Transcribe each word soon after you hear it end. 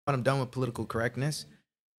when I'm done with political correctness.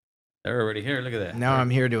 They're already here. Look at that. Now I'm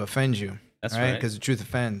here to offend you. That's right. Because the truth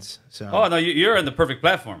offends. So. Oh, no, you're on the perfect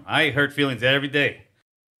platform. I hurt feelings every day.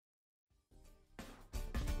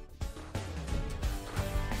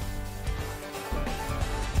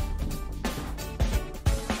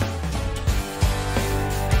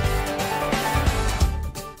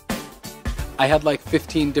 I had like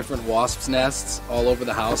 15 different wasps' nests all over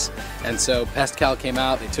the house, and so PestCal came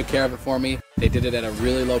out, they took care of it for me. They did it at a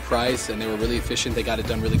really low price, and they were really efficient. They got it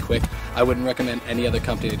done really quick. I wouldn't recommend any other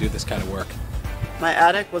company to do this kind of work. My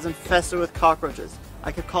attic was infested with cockroaches.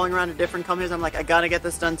 I kept calling around to different companies. I'm like, I gotta get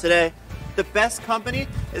this done today. The best company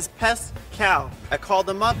is PestCal. I called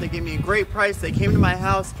them up, they gave me a great price. They came to my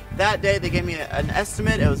house that day, they gave me an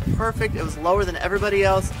estimate. It was perfect, it was lower than everybody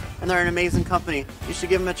else, and they're an amazing company. You should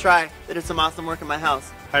give them a try. They did some awesome work in my house.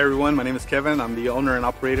 Hi everyone, my name is Kevin. I'm the owner and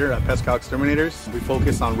operator at PestCal Exterminators. We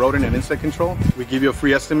focus on rodent and insect control. We give you a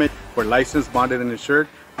free estimate. We're licensed, bonded, and insured.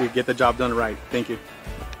 We get the job done right. Thank you.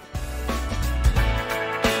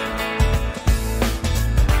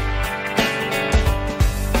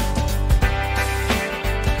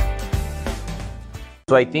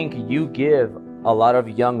 So I think you give a lot of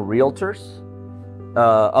young realtors,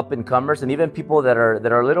 up and comers, and even people that are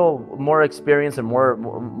a little more experienced and more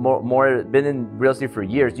been in real estate for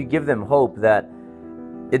years. You give them hope that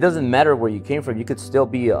it doesn't matter where you came from. You could still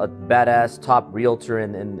be a badass top realtor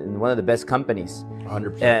in one of the best companies.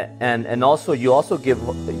 100%. And also you also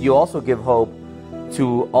give hope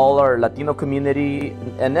to all our Latino community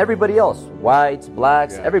and everybody else, whites,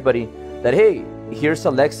 blacks, everybody, that hey, here's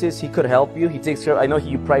Alexis, he could help you. He takes care. I know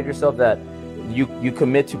you pride yourself that you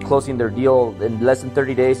commit to closing their deal in less than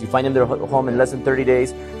 30 days. You find them their home in less than 30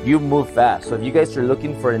 days. You move fast. So if you guys are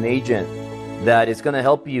looking for an agent that is going to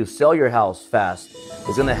help you sell your house fast,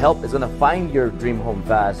 it's going to find your dream home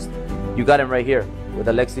fast, you got him right here with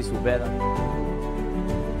Alexis Ubeda.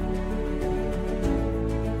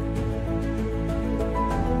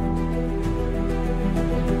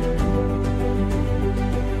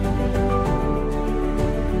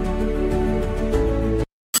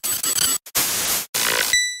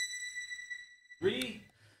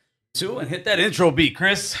 And hit that intro beat,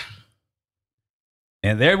 Chris.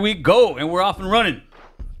 And there we go. And we're off and running.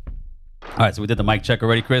 All right, so we did the mic check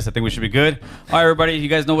already, Chris. I think we should be good. All right, everybody, you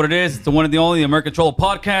guys know what it is. It's the one and the only, the Mercure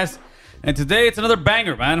podcast. And today it's another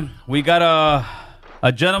banger, man. We got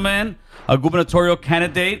a gentleman, a gubernatorial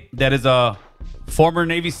candidate that is a former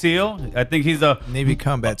Navy SEAL. I think he's a Navy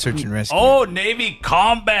Combat Search and Rescue. Oh, Navy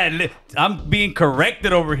Combat. I'm being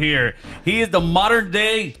corrected over here. He is the modern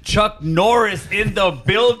day Chuck Norris in the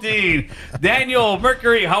building. Daniel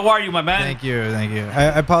Mercury, how are you, my man? Thank you.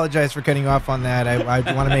 I apologize for cutting you off on that. I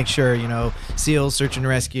want to make sure, SEALs, search and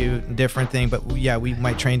rescue, different thing. But yeah, we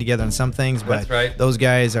might train together on some things. But that's right. Those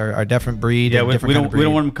guys are a different breed. Yeah, we don't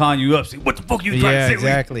want them calling you up. Say, what the fuck are you trying to say? Yeah,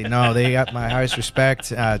 exactly. No, they got my highest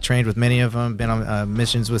respect. Trained with many of them. Been on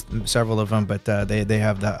missions with several of them. But they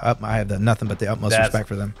have I have nothing but the utmost respect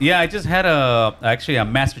for them. Yeah, I just had a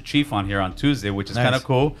Master Chief on here on Tuesday, which is kind of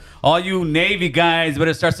cool. All you Navy guys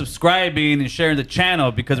better start subscribing and sharing the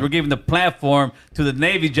channel because we're giving the platform to the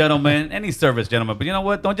Navy gentlemen, any service gentleman. But you know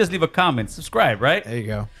what? Don't just leave a comment. Subscribe, right? There you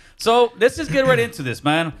go. So let's just get right into this,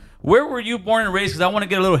 man. Where were you born and raised? Because I want to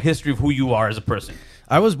get a little history of who you are as a person.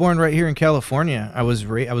 I was born right here in California. I was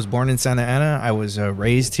born in Santa Ana. I was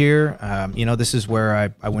raised here. This is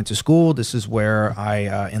where I went to school. This is where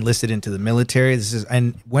I enlisted into the military.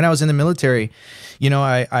 And when I was in the military,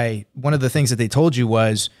 I one of the things that they told you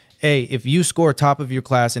was, hey, if you score top of your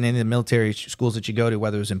class in any of the military schools that you go to,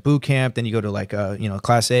 whether it was in boot camp, then you go to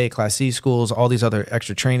Class A, Class C schools, all these other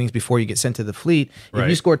extra trainings before you get sent to the fleet. Right. If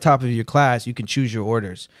you score top of your class, you can choose your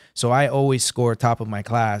orders. So I always scored top of my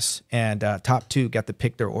class, and top two got to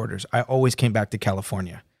pick their orders. I always came back to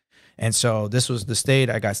California. And so this was the state.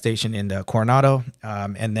 I got stationed in Coronado.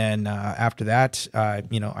 And then after that,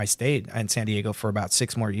 I stayed in San Diego for about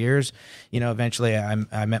 6 more years. Eventually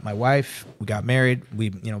I met my wife. We got married. We,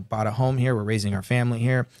 bought a home here. We're raising our family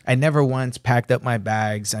here. I never once packed up my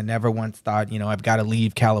bags. I never once thought, I've got to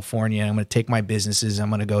leave California. I'm going to take my businesses. I'm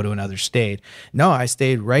going to go to another state. No, I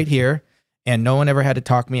stayed right here. And no one ever had to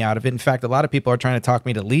talk me out of it. In fact, a lot of people are trying to talk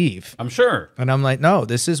me to leave. I'm sure. And I'm like, no,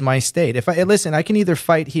 this is my state. I can either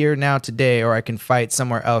fight here now today, or I can fight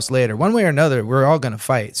somewhere else later. One way or another, we're all going to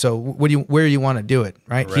fight. So where you want to do it,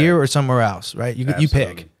 right? Here or somewhere else, right? You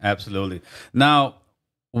pick. Absolutely. Now,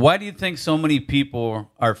 Why do you think so many people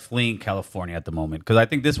are fleeing California at the moment? Because I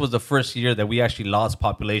think this was the first year that we actually lost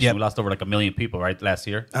population. Yep. We lost over like 1 million people, right, last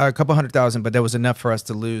year? A couple 100,000, but that was enough for us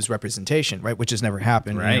to lose representation, right? Which has never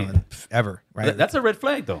happened, Right. ever, right? That's a red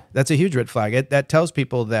flag, though. That's a huge red flag. That tells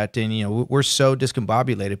people that we're so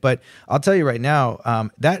discombobulated. But I'll tell you right now,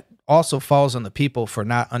 that also falls on the people for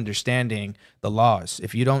not understanding the laws.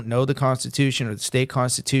 If you don't know the Constitution or the state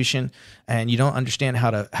constitution, and you don't understand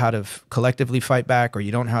how to collectively fight back, or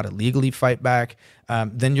you don't know how to legally fight back,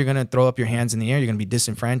 then you're going to throw up your hands in the air. You're going to be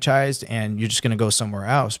disenfranchised, and you're just going to go somewhere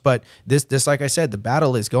else. But this, like I said, the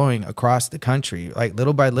battle is going across the country, like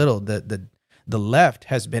little by little. The left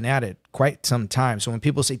has been at it quite some time. So when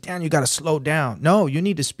people say, Dan, you got to slow down. No, you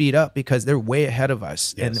need to speed up because they're way ahead of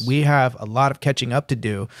us. Yes. And we have a lot of catching up to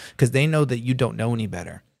do because they know that you don't know any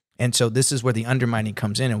better. And so this is where the undermining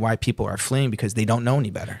comes in and why people are fleeing, because they don't know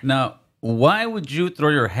any better. Now, why would you throw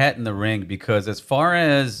your hat in the ring? Because as far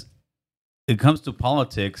as it comes to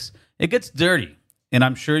politics, it gets dirty. And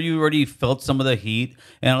I'm sure you already felt some of the heat.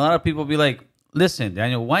 And a lot of people be like, listen,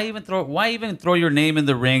 Daniel, why even throw your name in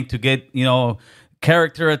the ring to get,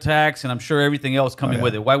 character attacks and I'm sure everything else coming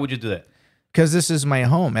with it? Why would you do that? Because this is my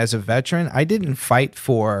home. As a veteran, I didn't fight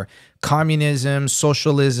for communism,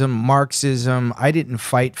 socialism, Marxism. I didn't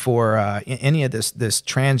fight for any of this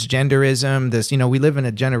transgenderism. We live in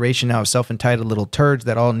a generation now of self-entitled little turds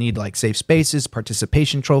that all need like safe spaces,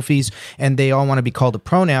 participation trophies, and they all want to be called a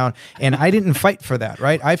pronoun. And I didn't fight for that,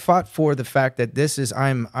 right? I fought for the fact that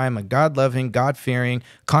I'm a God-loving, God-fearing,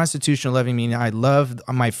 constitutional-loving, meaning I love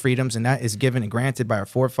my freedoms, and that is given and granted by our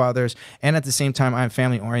forefathers. And at the same time, I'm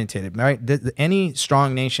family-oriented, right? Any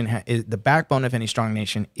strong nation, the backbone of any strong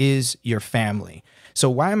nation is your family. So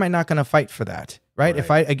why am I not going to fight for that? Right? If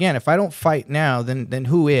I don't fight now, then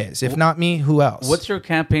who is? If not me, who else? What's your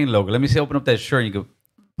campaign logo? Let me see. Open up that shirt and you can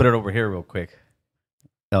put it over here real quick.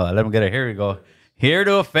 Oh, let him get it. Here we go. Here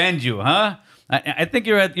to offend you, huh? I think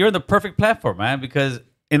you're in the perfect platform, man, because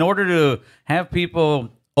in order to have people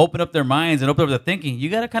open up their minds and open up their thinking, you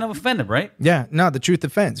got to kind of offend them, right? Yeah, no, the truth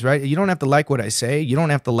offends, right? You don't have to like what I say. You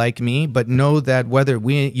don't have to like me, but know that whether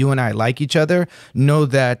you and I like each other, know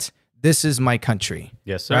that this is my country.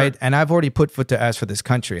 Yes, sir. Right? And I've already put foot to ass for this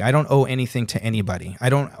country. I don't owe anything to anybody. I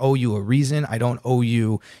don't owe you a reason. I don't owe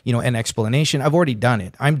you, an explanation. I've already done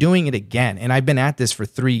it. I'm doing it again. And I've been at this for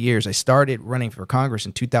 3 years. I started running for Congress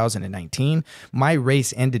in 2019. My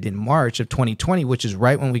race ended in March of 2020, which is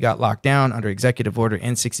right when we got locked down under Executive Order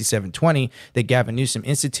N6720 that Gavin Newsom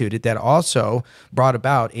instituted, that also brought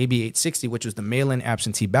about AB 860, which was the mail-in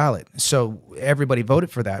absentee ballot. So everybody voted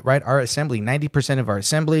for that, right? Our assembly, 90% of our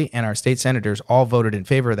assembly and our state senators all voted in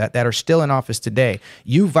favor of that are still in office today.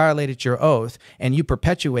 You violated your oath and you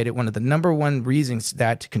perpetuated one of the number one reasons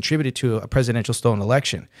that contributed to a presidential stolen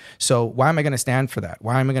election. So why am I going to stand for that?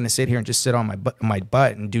 Why am I going to sit here and just sit on my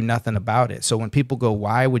butt and do nothing about it? So when people go,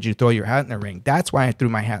 why would you throw your hat in the ring? That's why I threw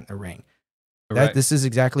my hat in the ring. Right. This is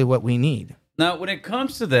exactly what we need. Now, when it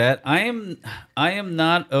comes to that, I am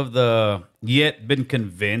not yet been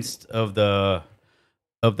convinced of the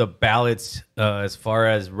ballots as far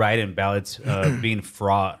as write-in ballots being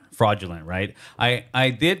fraudulent, right? I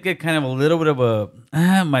did get kind of a little bit of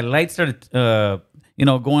my lights started going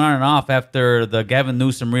on and off after the Gavin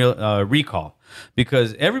Newsom recall,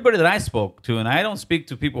 because everybody that I spoke to, and I don't speak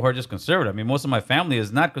to people who are just conservative. I mean, most of my family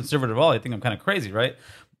is not conservative at all. I think I'm kind of crazy, right?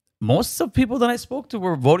 Most of the people that I spoke to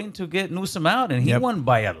were voting to get Newsom out, and he won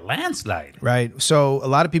by a landslide. Right. So a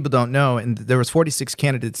lot of people don't know, and there was 46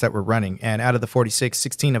 candidates that were running, and out of the 46,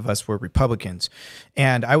 16 of us were Republicans.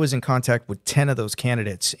 And I was in contact with 10 of those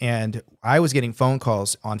candidates, and I was getting phone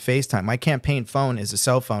calls on FaceTime. My campaign phone is a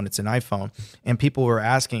cell phone. It's an iPhone. And people were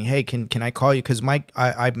asking, hey, can I call you? Because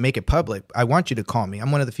I make it public. I want you to call me.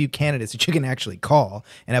 I'm one of the few candidates that you can actually call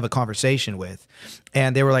and have a conversation with.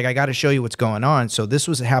 And they were like, I got to show you what's going on. So this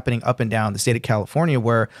was happening up and down the state of California,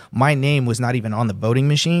 where my name was not even on the voting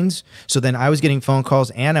machines. So then I was getting phone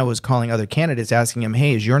calls, and I was calling other candidates asking them,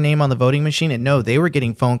 hey, is your name on the voting machine? And no, they were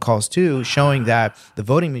getting phone calls too, showing that the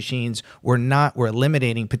voting machines were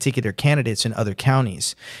eliminating particular candidates in other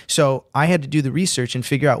counties. So I had to do the research and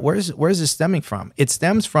figure out where's this stemming from. It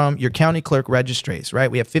stems from your county clerk registries,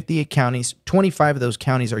 right? We have 58 counties. 25 of those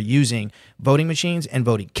counties are using voting machines and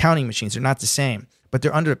counting machines. They're not the same, but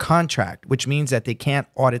they're under contract, which means that they can't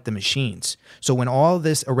audit the machines. So when all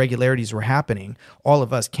this irregularities were happening, all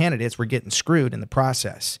of us candidates were getting screwed in the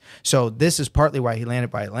process. So this is partly why he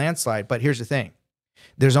landed by a landslide. But here's the thing.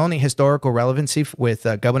 There's only historical relevancy with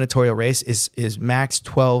gubernatorial race is max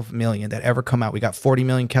 12 million that ever come out. We got 40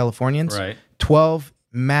 million Californians. Right. 12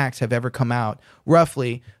 max have ever come out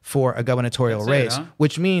roughly for a gubernatorial That's it, race, huh?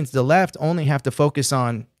 which means the left only have to focus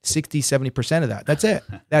on 60-70% of that. That's it.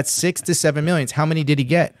 That's 6 to 7 millions. How many did he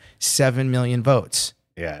get? 7 million votes.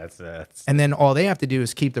 Yeah, that's And then all they have to do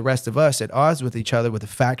is keep the rest of us at odds with each other with a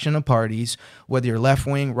faction of parties, whether you're left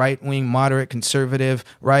wing, right wing, moderate, conservative,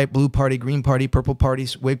 right, blue party, green party, purple party,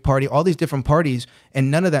 Whig party, all these different parties,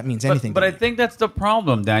 and none of that means anything. But to I me. think that's the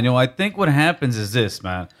problem, Daniel. I think what happens is this,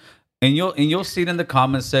 man. And you'll see it in the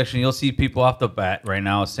comment section. You'll see people off the bat right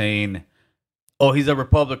now saying, "Oh, he's a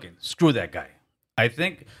Republican. Screw that guy." I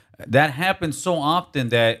think that happens so often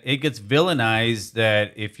that it gets villainized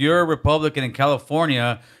that if you're a Republican in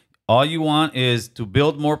California, all you want is to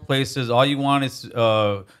build more places. All you want is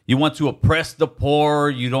you want to oppress the poor.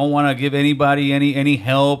 You don't want to give anybody any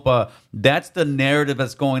help. That's the narrative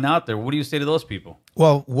that's going out there. What do you say to those people?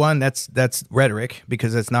 Well, one, that's rhetoric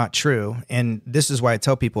because it's not true. And this is why I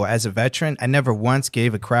tell people as a veteran, I never once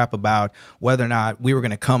gave a crap about whether or not we were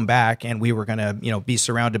going to come back and we were going to, be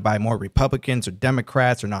surrounded by more Republicans or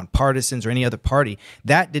Democrats or nonpartisans or any other party.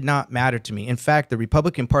 That did not matter to me. In fact, the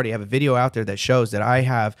Republican Party, I have a video out there that shows that I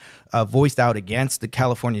have voiced out against the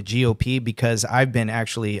California GOP because I've been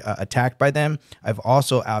actually attacked by them. I've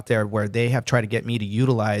also out there where they have tried to get me to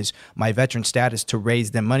utilize my veteran status to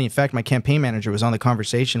raise them money. In fact, my campaign manager was on the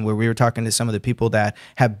conversation where we were talking to some of the people that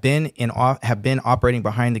have been operating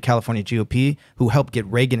behind the California GOP who helped get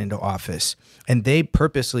Reagan into office. And they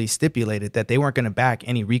purposely stipulated that they weren't going to back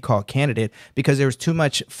any recall candidate because there was too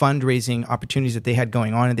much fundraising opportunities that they had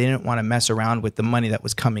going on and they didn't want to mess around with the money that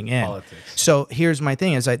was coming in. Politics. So here's my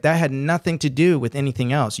thing is like that had nothing to do with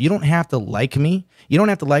anything else. You don't have to like me. You don't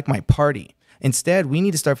have to like my party. Instead, we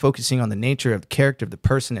need to start focusing on the nature of the character of the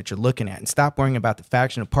person that you're looking at and stop worrying about the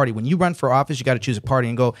faction of party. When you run for office, you got to choose a party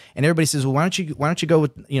and go, and everybody says, well, why don't you go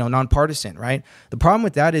with, nonpartisan, right? The problem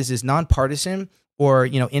with that is nonpartisan or,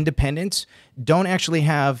 independents don't actually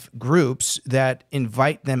have groups that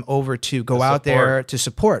invite them over to go out there to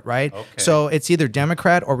support, right? Okay. So it's either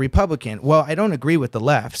Democrat or Republican. Well, I don't agree with the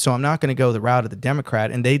left, so I'm not going to go the route of the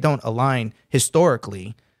Democrat, and they don't align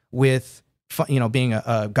historically with, being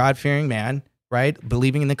a God-fearing man, right?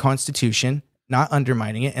 Believing in the Constitution, not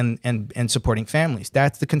undermining it, and supporting families.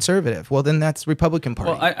 That's the conservative. Well, then that's Republican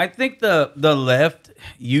Party. Well, I think the left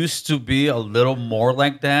used to be a little more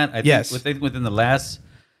like that. I think within the last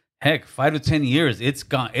 5 to 10 years, it's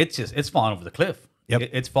gone. It's fallen over the cliff. Yep.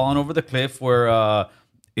 It's fallen over the cliff where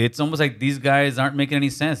it's almost like these guys aren't making any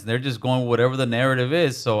sense. They're just going whatever the narrative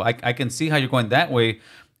is. So I can see how you're going that way.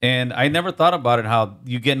 And I never thought about it, how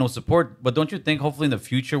you get no support. But don't you think hopefully in the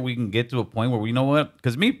future we can get to a point where we know what?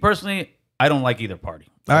 Because me personally, I don't like either party.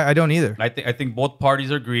 I don't either. I think both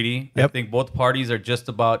parties are greedy. Yep. I think both parties are just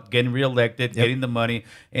about getting reelected, getting the money.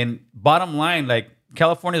 And bottom line, like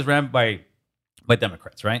California is ran by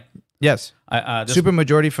Democrats, right? Yes. This- Super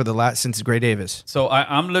majority for the last since Gray Davis. So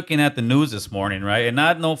I'm looking at the news this morning, right? And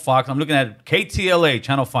not no Fox. I'm looking at KTLA,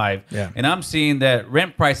 Channel 5. Yeah. And I'm seeing that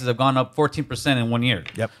rent prices have gone up 14% in 1 year.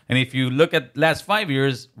 Yep. And if you look at last 5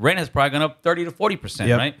 years, rent has probably gone up 30 to 40%,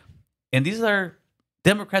 Yep. right? And these are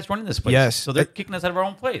Democrats running this place. Yes. So they're kicking us out of our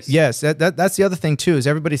own place. Yes, that's the other thing too. Is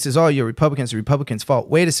everybody says, "Oh, you're Republicans. The Republicans' fault."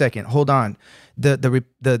 Wait a second. Hold on. The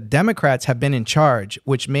Democrats have been in charge,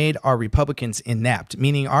 which made our Republicans inept.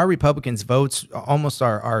 Meaning, our Republicans' votes almost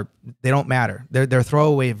are they don't matter. They're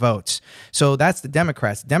throwaway votes. So that's the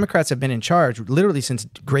Democrats. Democrats have been in charge literally since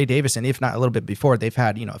Gray Davis, and if not a little bit before. They've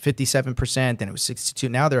had 57%, then it was 62.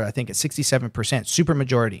 Now they're I think at 67%, super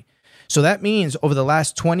majority. So that means over the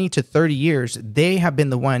last 20 to 30 years, they have been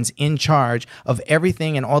the ones in charge of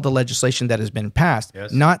everything and all the legislation that has been passed,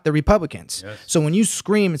 not the Republicans. Yes. So when you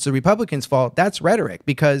scream it's the Republicans' fault, that's rhetoric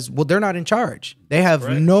because, well, they're not in charge. They have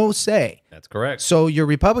no say. That's correct. So your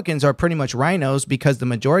Republicans are pretty much rhinos because the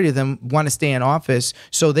majority of them want to stay in office,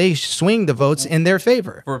 so they swing the votes in their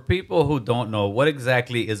favor. For people who don't know, what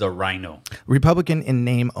exactly is a rhino? Republican in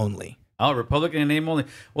name only. Oh, Republican in name only.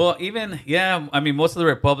 Well, most of the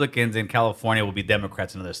Republicans in California will be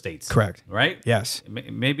Democrats in other states. Correct. Right? Yes.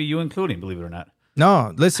 Maybe you including, believe it or not.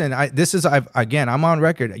 No, listen, I'm on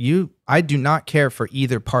record. I do not care for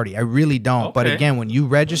either party. I really don't. Okay. But again, when you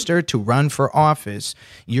register to run for office,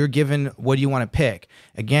 you're given what do you want to pick.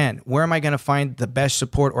 Again, where am I going to find the best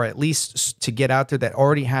support, or at least to get out there that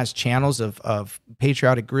already has channels of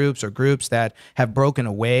patriotic groups or groups that have broken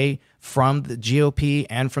away from the GOP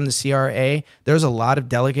and from the CRA? There's a lot of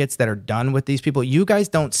delegates that are done with these people. You guys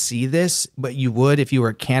don't see this, but you would if you were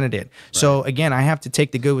a candidate. Right. So again, I have to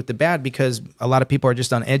take the good with the bad because a lot of people are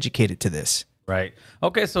just uneducated to this. Right.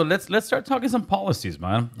 Okay, so let's start talking some policies,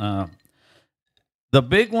 man. The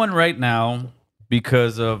big one right now,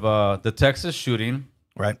 because of the Texas shooting,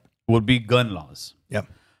 Right. would be gun laws. Yep.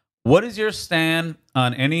 What is your stand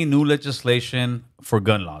on any new legislation for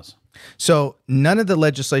gun laws? So none of the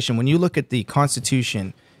legislation, when you look at the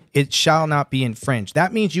Constitution, it shall not be infringed.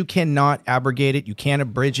 That means you cannot abrogate it, you can't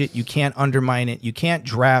abridge it, you can't undermine it, you can't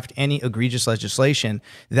draft any egregious legislation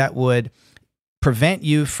that would prevent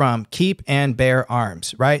you from keep and bear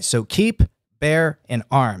arms, right? So keep, bear, and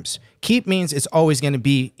arms. Keep means it's always going to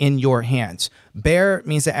be in your hands. Bear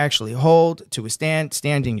means to actually hold, to withstand,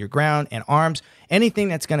 standing your ground, and arms, anything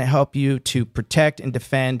that's going to help you to protect and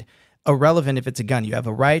defend, irrelevant if it's a gun. You have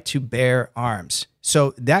a right to bear arms.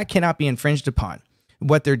 So that cannot be infringed upon.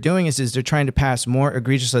 What they're doing is they're trying to pass more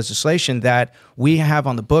egregious legislation that we have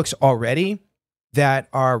on the books already that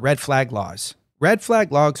are red flag laws. Red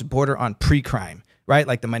flag laws border on pre-crime, right?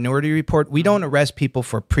 Like the Minority Report. We don't arrest people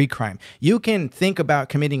for pre-crime. You can think about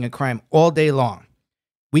committing a crime all day long.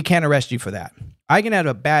 We can't arrest you for that. I can have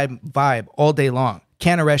a bad vibe all day long.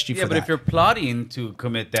 Can't arrest you for that. Yeah, but if you're plotting to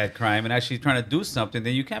commit that crime and actually trying to do something,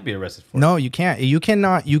 then you can't be arrested for it. No, you can't. You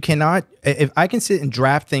cannot. If I can sit and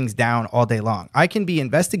draft things down all day long, I can be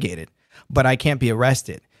investigated, but I can't be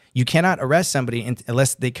arrested. You cannot arrest somebody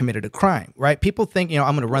unless they committed a crime, right? People think, I'm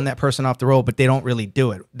going to run that person off the road, but they don't really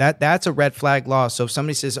do it. That's a red flag law. So if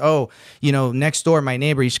somebody says, next door, my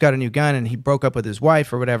neighbor, he's got a new gun and he broke up with his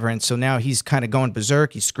wife or whatever, and so now he's kind of going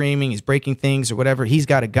berserk, he's screaming, he's breaking things or whatever, he's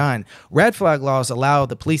got a gun. Red flag laws allow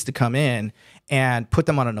the police to come in and put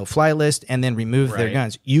them on a no-fly list and then remove their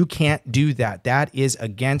guns. You can't do that. That is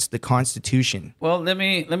against the Constitution. Well, let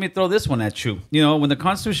me throw this one at you. When the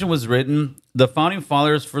Constitution was written, the founding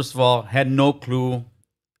fathers, first of all, had no clue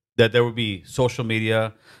that there would be social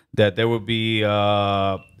media, that there would be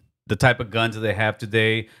the type of guns that they have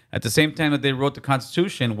today. At the same time that they wrote the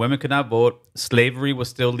Constitution, women could not vote. Slavery was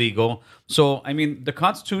still legal. So, the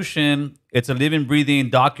Constitution, it's a living, breathing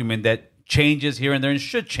document that changes here and there and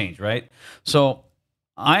should change, right? So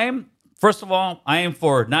I am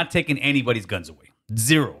for not taking anybody's guns away.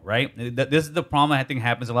 Zero, right? This is the problem I think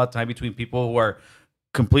happens a lot of time between people who are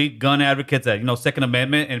complete gun advocates that, Second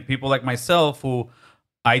Amendment, and people like myself who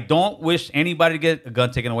I don't wish anybody to get a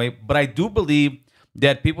gun taken away, but I do believe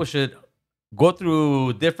that people should go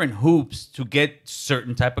through different hoops to get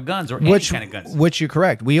certain type of guns or any kind of guns. Which you're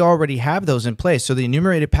correct. We already have those in place. So the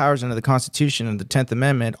enumerated powers under the Constitution and the 10th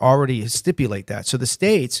Amendment already stipulate that. So the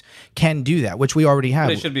states can do that, which we already have.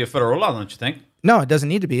 But it should be a federal law, don't you think? No, it doesn't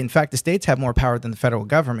need to be. In fact, the states have more power than the federal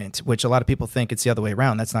government, which a lot of people think it's the other way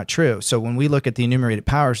around. That's not true. So when we look at the enumerated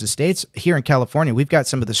powers, the states here in California, we've got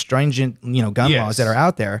some of the stringent, gun laws that are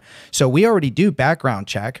out there. So we already do background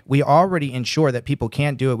check. We already ensure that people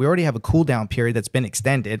can't do it. We already have a cool down period that's been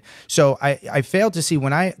extended. So I failed to see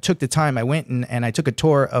when I took the time, I went and I took a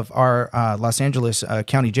tour of our Los Angeles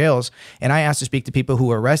county jails, and I asked to speak to people who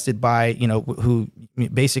were arrested by, who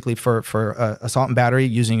basically for assault and battery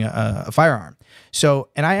using a firearm. So,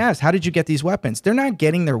 and I asked, how did you get these weapons? They're not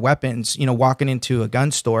getting their weapons, walking into a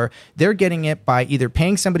gun store. They're getting it by either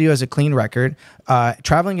paying somebody who has a clean record,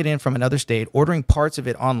 traveling it in from another state, ordering parts of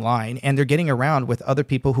it online, and they're getting around with other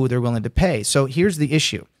people who they're willing to pay. So here's the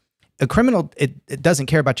issue. A criminal, it doesn't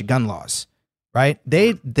care about your gun laws, right?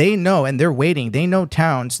 They know, and they're waiting. They know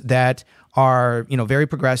towns that are, very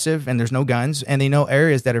progressive and there's no guns, and they know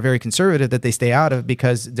areas that are very conservative that they stay out of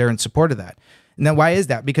because they're in support of that. Now, why is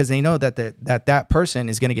that? Because they know that that person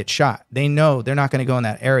is going to get shot. They know they're not going to go in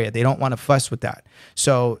that area. They don't want to fuss with that.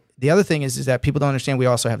 So the other thing is that people don't understand we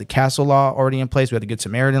also have the Castle Law already in place. We have the Good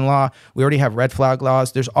Samaritan Law. We already have red flag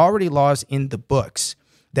laws. There's already laws in the books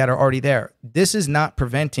that are already there. This is not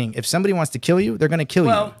preventing. If somebody wants to kill you, they're going to kill you.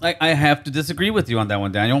 Well, I have to disagree with you on that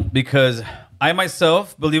one, Daniel, because I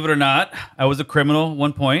myself, believe it or not, I was a criminal at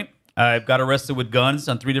one point. I got arrested with guns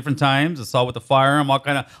on 3 different times, assault with a firearm, all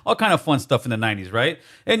kind of fun stuff in the 90s, right?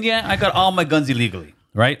 And yeah, I got all my guns illegally,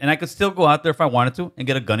 right? And I could still go out there if I wanted to and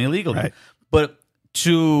get a gun illegally. Right. But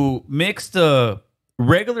to mix the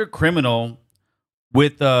regular criminal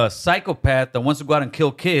with a psychopath that wants to go out and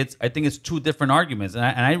kill kids, I think it's 2 different arguments.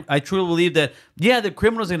 And I truly believe that, yeah, the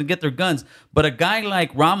criminals are going to get their guns, but a guy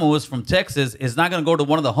like Ramos from Texas is not going to go to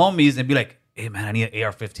one of the homies and be like, hey, man, I need an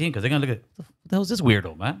AR-15, because they're going to look at, what the hell is this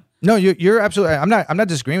weirdo, man? No, you're absolutely. I'm not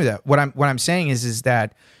disagreeing with that. What I'm saying is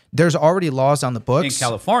that there's already laws on the books in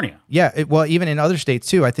California. Yeah, well, even in other states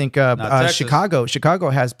too. I think Chicago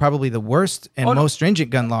has probably the worst and most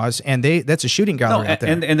stringent gun laws, and that's a shooting gallery out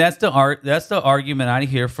there. And that's the argument I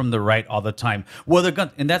hear from the right all the time. Well, they're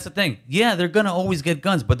gun, and that's the thing. Yeah, they're gonna always get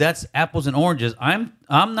guns, but that's apples and oranges. I'm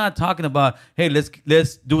not talking about, hey, let's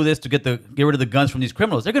do this to get rid of the guns from these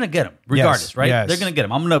criminals. They're gonna get them regardless, right? Yes. They're gonna get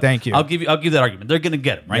them. Thank you. I'll give that argument. They're gonna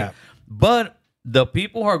get them, right? Yeah. But the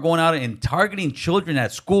people who are going out and targeting children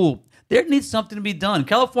at school, there needs something to be done.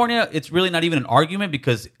 California, it's really not even an argument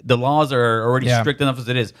because the laws are already strict enough as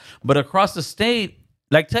it is. But across the state,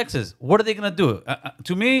 like Texas, what are they going to do?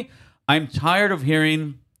 To me, I'm tired of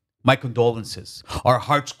hearing my condolences. Our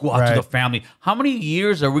hearts go out to the family. How many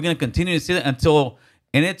years are we going to continue to see that until?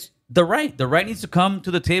 And it's the right. The right needs to come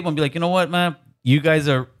to the table and be like, you know what, man, you guys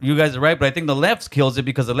are right. But I think the left kills it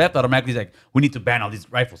because the left automatically is like, we need to ban all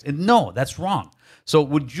these rifles. And no, that's wrong. So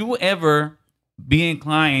would you ever be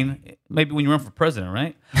inclined, maybe when you run for president,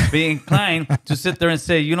 right? Be inclined to sit there and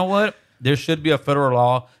say, you know what? There should be a federal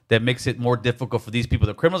law that makes it more difficult for these people.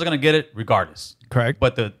 The criminals are going to get it regardless. Correct.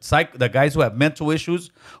 But the guys who have mental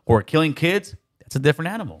issues who are killing kids, that's a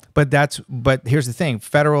different animal. But here's the thing,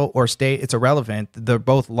 federal or state, it's irrelevant. They're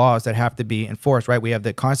both laws that have to be enforced, right? We have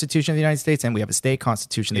the Constitution of the United States and we have a state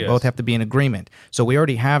constitution. They both have to be in agreement. So we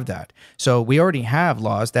already have that. So we already have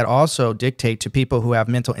laws that also dictate to people who have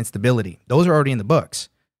mental instability. Those are already in the books.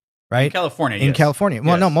 Right? In California, In California.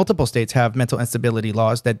 Well, no, multiple states have mental instability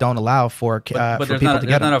laws that don't allow for people to get them. But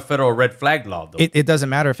there's not a federal red flag law, though. It doesn't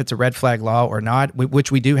matter if it's a red flag law or not,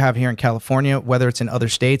 which we do have here in California, whether it's in other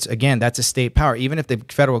states. Again, that's a state power. Even if the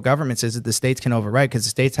federal government says that the states can override, because the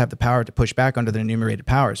states have the power to push back under the enumerated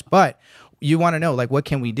powers. But you want to know, like, what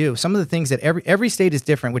can we do? Some of the things that every state is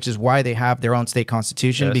different, which is why they have their own state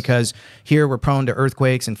constitution, because here we're prone to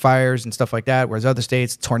earthquakes and fires and stuff like that, whereas other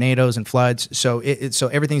states, tornadoes and floods. So so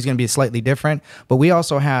everything's going to be slightly different. But we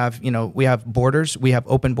also have, we have borders, we have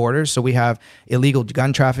open borders. So we have illegal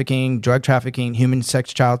gun trafficking, drug trafficking, human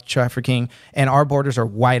sex, child trafficking, and our borders are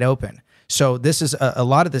wide open. So this is a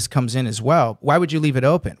lot of this comes in as well. Why would you leave it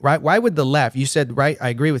open, right? Why would the left, you said, right, I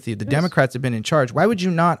agree with you, the Democrats have been in charge. Why would you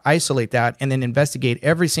not isolate that and then investigate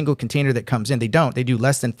every single container that comes in? They don't. They do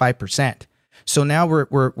less than 5%. So now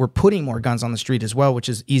we're putting more guns on the street as well, which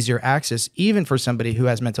is easier access, even for somebody who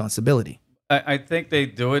has mental instability. I think they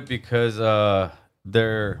do it because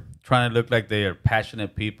they're trying to look like they are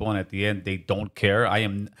passionate people, and at the end they don't care. I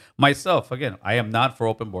am myself, again, I am not for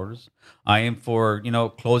open borders. I am for,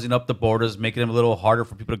 closing up the borders, making them a little harder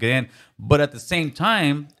for people to get in. But at the same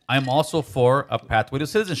time, I'm also for a pathway to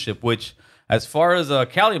citizenship, which, as far as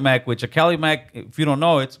CaliMac, which a CaliMac, if you don't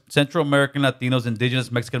know, it's Central American, Latinos,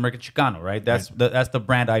 Indigenous, Mexican American, Chicano, right? That's the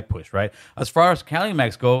brand I push, right? As far as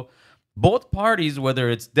CaliMacs go, both parties, whether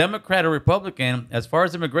it's Democrat or Republican, as far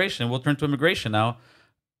as immigration, we'll turn to immigration now,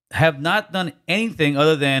 have not done anything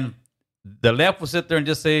other than the left will sit there and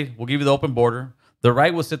just say, we'll give you the open border. The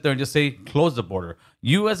right will sit there and just say, close the border.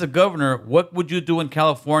 You as a governor, what would you do in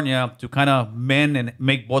California to kind of mend and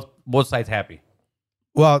make both sides happy?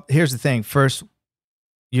 Well, here's the thing. First,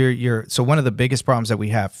 so one of the biggest problems that we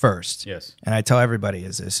have first, and I tell everybody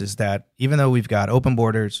is that even though we've got open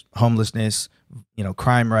borders, homelessness,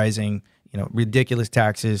 crime rising, ridiculous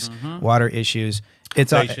taxes, water issues,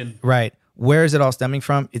 it's right. Where is it all stemming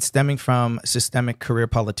from? It's stemming from systemic career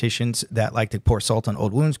politicians that like to pour salt on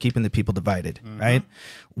old wounds, keeping the people divided, right?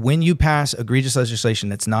 When you pass egregious legislation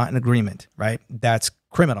that's not an agreement, right, that's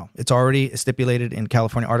criminal. It's already stipulated in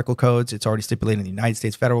California article codes. It's already stipulated in the United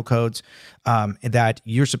States federal codes that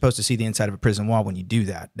you're supposed to see the inside of a prison wall when you do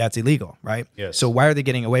that. That's illegal, right? Yes. So why are they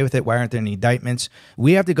getting away with it? Why aren't there any indictments?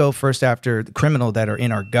 We have to go first after the criminal that are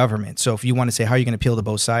in our government. So if you want to say how you're going to appeal to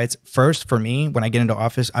both sides, first, for me, when I get into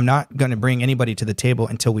office, I'm not going to bring anybody to the table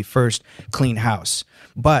until we first clean house.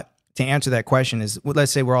 But to answer that question is, well,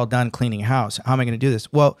 let's say we're all done cleaning house. How am I going to do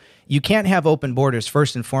this? Well, you can't have open borders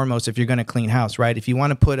first and foremost if you're going to clean house, right? If you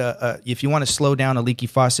want to put if you want to slow down a leaky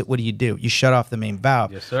faucet, what do? You shut off the main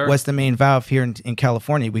valve. Yes, sir. What's the main valve here in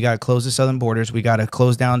California? We got to close the southern borders. We got to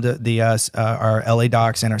close down our LA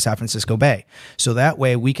docks and our San Francisco Bay. So that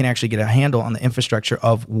way we can actually get a handle on the infrastructure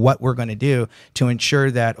of what we're going to do to ensure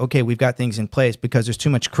that, okay, we've got things in place, because there's too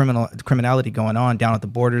much criminality going on down at the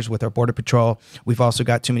borders with our border patrol. We've also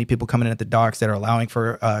got too many people coming in at the docks that are allowing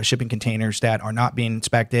for shipping containers that are not being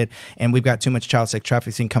inspected. And we've got too much child sex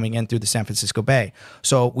trafficking coming in through the San Francisco Bay.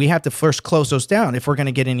 So we have to first close those down if we're going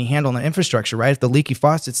to get any handle on the infrastructure, right? If the leaky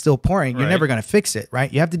faucet's still pouring, you're never going to fix it,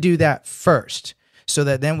 right? You have to do that first, so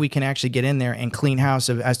that then we can actually get in there and clean house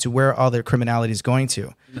as to where all their criminality is going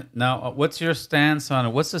to. Now, what's your stance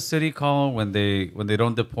on what's the city called when they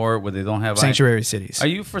don't deport, when they don't have sanctuary cities? Are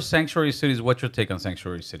you for sanctuary cities? What's your take on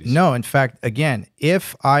sanctuary cities? No, in fact, again,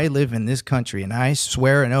 if I live in this country and I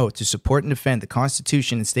swear an oath to support and defend the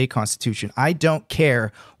Constitution and state constitution, I don't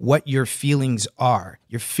care what your feelings are.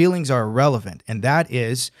 Your feelings are irrelevant, and that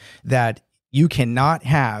is that You cannot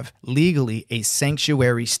have legally a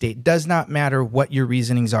sanctuary state. Does not matter what your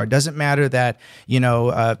reasonings are. Doesn't matter that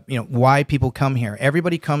why people come here.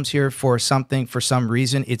 Everybody comes here for something, for some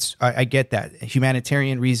reason. I get that,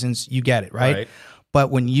 humanitarian reasons. You get it, right?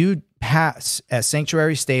 But when you pass a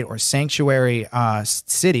sanctuary state or sanctuary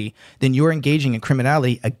city, then you're engaging in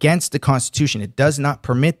criminality against the Constitution. It does not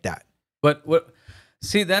permit that. But what?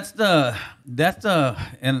 See, that's the,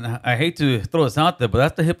 and I hate to throw this out there, but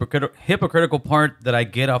that's the hypocritical part that I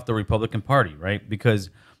get off the Republican Party, right? Because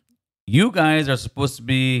you guys are supposed to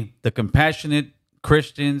be the compassionate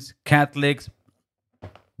Christians, Catholics,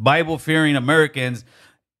 Bible-fearing Americans.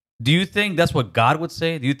 Do you think that's what God would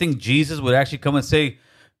say? Do you think Jesus would actually come and say,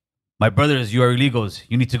 "My brothers, you are illegals.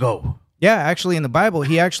 You need to go"? Yeah, actually, in the Bible,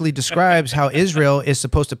 he actually describes how Israel is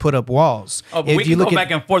supposed to put up walls. Oh, but we can go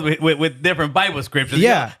back and forth with different Bible scriptures.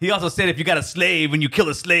 Yeah. He also said if you got a slave and you kill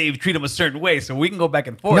a slave, treat him a certain way. So we can go back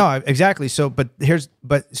and forth. No, exactly. So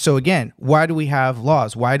again, why do we have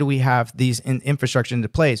laws? Why do we have these infrastructure into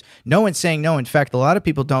place? No one's saying no. In fact, a lot of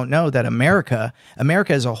people don't know that America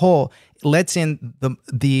as a whole, lets in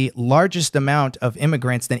the largest amount of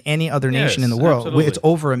immigrants than any other nation in the world. Absolutely. It's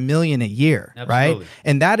over 1 million a year, right?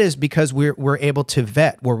 And that is because we're able to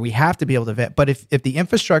vet, where we have to be able to vet. But if the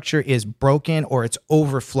infrastructure is broken or it's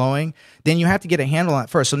overflowing, then you have to get a handle on it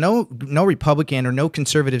first. So no Republican or no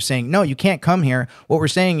conservative saying, no, you can't come here. What we're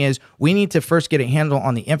saying is we need to first get a handle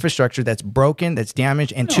on the infrastructure that's broken, that's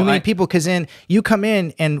damaged, and too many people, because then you come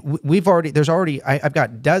in and I've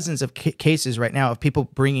got dozens of cases right now of people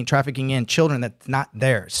trafficking in children that's not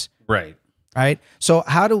theirs. Right. So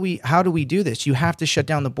how do we do this? You have to shut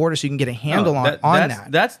down the border so you can get a handle on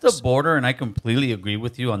that. That's the border, and I completely agree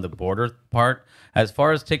with you on the border part. As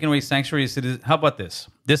far as taking away sanctuary cities, how about this?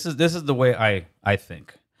 This is the way I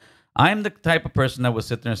think. I'm the type of person that would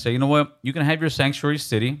sit there and say, you know what? You can have your sanctuary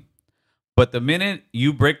city, but the minute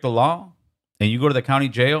you break the law and you go to the county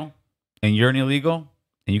jail and you're an illegal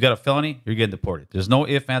and you got a felony, you're getting deported. There's no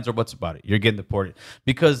ifs, ands, or buts about it. You're getting deported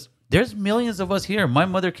because there's millions of us here. My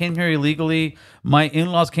mother came here illegally. My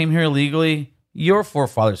in-laws came here illegally. Your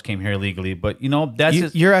forefathers came here illegally. But,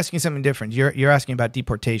 you're asking something different. You're asking about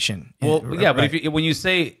deportation. Well, yeah, right. But when you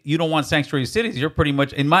say you don't want sanctuary cities, you're pretty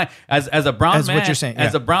much, as a brown man. What you're saying,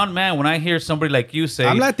 as a brown man, when I hear somebody like you say...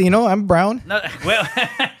 I'm Latino. I'm brown. No, well...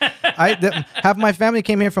 half my family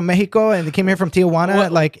came here from Mexico, and they came here from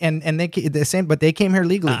Tijuana, and they the same, but they came here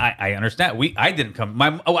legally. I understand. I didn't come.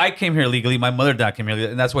 I came here legally. My mother dad came here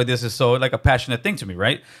legally, and that's why this is so like a passionate thing to me,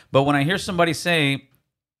 right? But when I hear somebody say,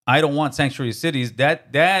 "I don't want sanctuary cities,"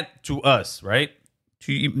 that to us, right?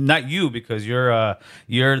 To you, not you, because you're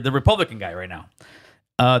the Republican guy right now.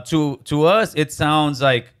 To us, it sounds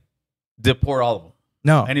like deport all of them.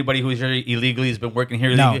 No. Anybody who's here illegally has been working here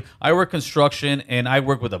illegally. No. I work construction, and I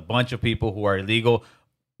work with a bunch of people who are illegal.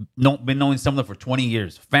 Been knowing some of them for 20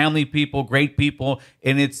 years. Family people, great people,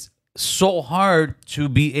 and it's so hard to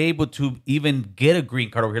be able to even get a green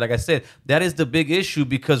card over here. Like I said, that is the big issue.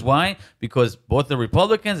 Because why? Because both the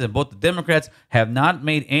Republicans and both the Democrats have not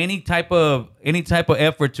made any type of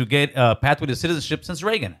effort to get a pathway to citizenship since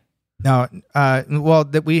Reagan. No,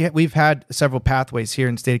 we've had several pathways here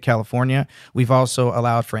in the state of California. We've also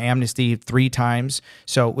allowed for amnesty 3 times,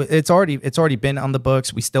 so it's already been on the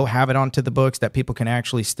books. We still have it onto the books that people can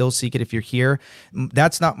actually still seek it if you're here.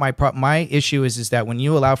 That's not my problem. My issue is that when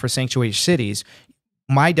you allow for sanctuary cities,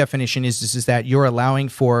 my definition is that you're allowing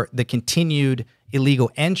for the continued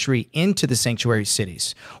illegal entry into the sanctuary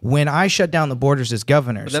cities. When I shut down the borders as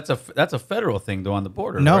governors, but that's a federal thing though on the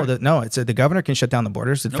border. No, right? It's the governor can shut down the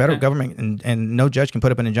borders. The federal government and no judge can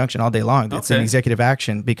put up an injunction all day long. It's an executive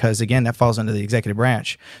action because again that falls under the executive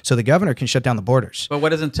branch. So the governor can shut down the borders. But why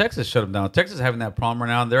doesn't Texas shut them down? Texas is having that problem right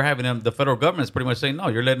now. They're having them. The federal government is pretty much saying no,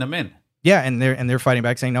 you're letting them in. Yeah, and they're fighting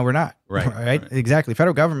back saying, no, we're not. Right. Exactly.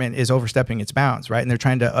 Federal government is overstepping its bounds, right? And they're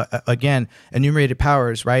trying to, again, enumerated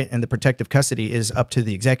powers, right? And the protective custody is up to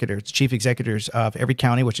the executors, chief executors of every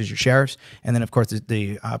county, which is your sheriffs. And then, of course,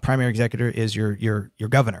 the primary executor is your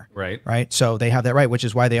governor. Right. So they have that right, which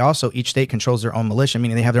is why they also, each state controls their own militia,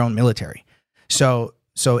 meaning they have their own military. So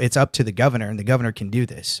it's up to the governor, and the governor can do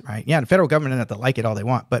this, right? Yeah, the federal government doesn't have to like it all they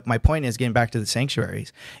want. But my point is, getting back to the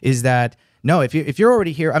sanctuaries, is that no, if you're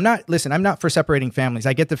already here, I'm not for separating families.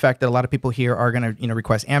 I get the fact that a lot of people here are going to,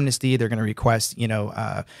 request amnesty. They're going to request,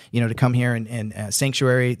 to come here and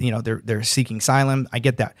sanctuary. They're seeking asylum. I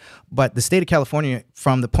get that. But the state of California,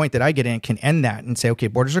 from the point that I get in, can end that and say, okay,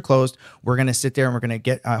 borders are closed. We're going to sit there and we're going to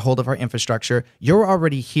get a hold of our infrastructure. You're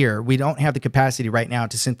already here. We don't have the capacity right now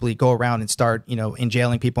to simply go around and start,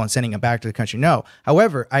 jailing people and sending them back to the country. No.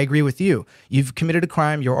 However, I agree with you. You've committed a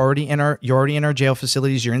crime. You're already in our jail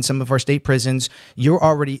facilities. You're in some of our state prisons,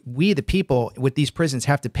 we the people with these prisons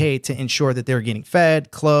have to pay to ensure that they're getting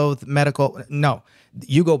fed, clothed, medical. No,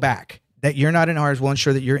 you go back. That you're not in ours will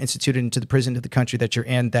ensure that you're instituted into the prison of the country that you're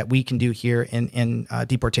in, that we can do here in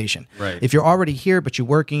deportation. Right. If you're already here, but you're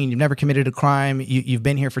working and you've never committed a crime, you've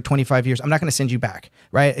been here for 25 years, I'm not going to send you back,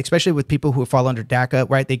 right? Especially with people who fall under DACA,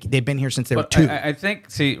 right? They've been here since they were 2. I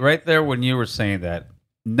think, see, right there when you were saying that,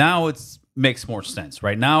 now it's makes more sense,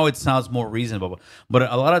 right? Now it sounds more reasonable. But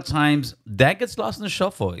a lot of times that gets lost in the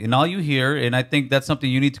shuffle. And all you hear, and I think that's something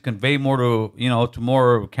you need to convey more to, to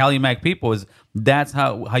more Cali-Mac people, is that's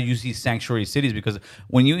how you see sanctuary cities. Because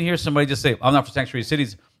when you hear somebody just say, I'm not for sanctuary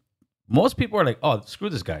cities, most people are like, "Oh, screw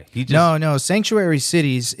this guy." He just no. Sanctuary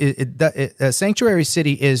cities. A sanctuary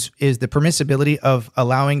city is the permissibility of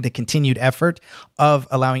allowing the continued effort of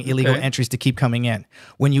allowing illegal entries to keep coming in.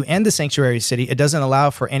 When you end the sanctuary city, it doesn't allow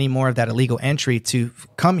for any more of that illegal entry to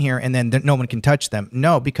come here, and then no one can touch them.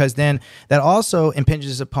 No, because then that also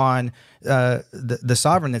impinges upon the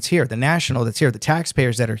sovereign that's here, the national that's here, the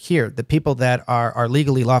taxpayers that are here, the people that are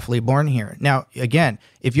legally, lawfully born here. Now, again,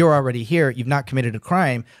 if you're already here, you've not committed a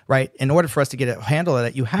crime, right? In order for us to get a handle of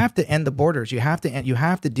that, you have to end the borders. You have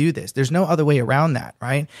to do this. There's no other way around that,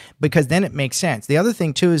 right? Because then it makes sense. The other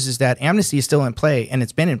thing too is that amnesty is still in play, and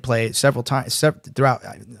it's been in play several times throughout.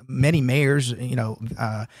 Many mayors,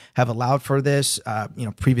 have allowed for this.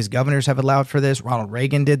 Previous governors have allowed for this. Ronald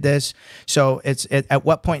Reagan did this. So at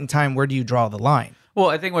what point in time, where do you draw the line? Well,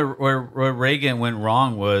 I think where Reagan went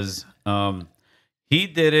wrong was he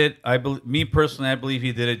did it. Me personally, I believe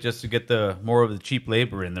he did it just to get the more of the cheap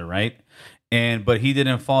labor in there, right? But he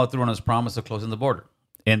didn't follow through on his promise of closing the border,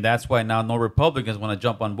 and that's why now no Republicans want to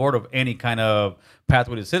jump on board of any kind of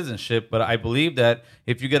pathway to citizenship. But I believe that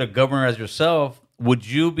if you get a governor as yourself, would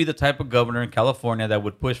you be the type of governor in California that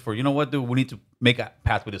would push for, what, dude, we need to make a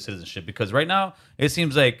pathway to citizenship? Because right now it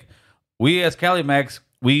seems like we as Cali-Macs,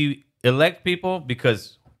 we elect people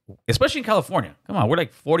because, especially in California, come on, we're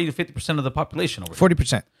like 40 to 50% of the population over here.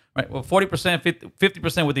 40%. Right. Well, 40%,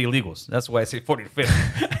 50% with the illegals. That's why I say 40 to 50.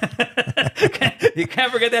 You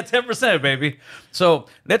can't forget that 10%, baby. So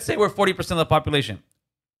let's say we're 40% of the population.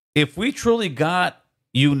 If we truly got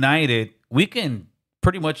united, we can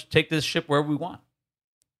pretty much take this ship wherever we want.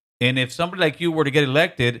 And if somebody like you were to get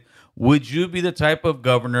elected, would you be the type of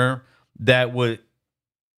governor that would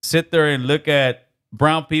sit there and look at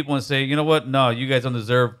brown people and say, you know what? No, you guys don't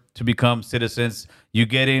deserve to become citizens. You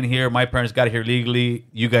get in here. My parents got here legally.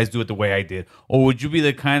 You guys do it the way I did. Or would you be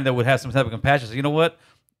the kind that would have some type of compassion? Say, you know what?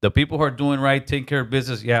 The people who are doing right, taking care of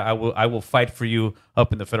business, yeah, I will fight for you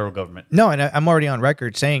up in the federal government. No, and I'm already on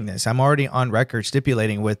record saying this. I'm already on record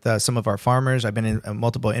stipulating with some of our farmers. I've been in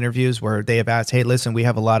multiple interviews where they have asked, hey, listen, we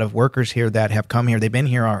have a lot of workers here that have come here. They've been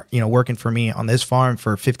here, working for me on this farm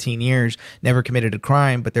for 15 years, never committed a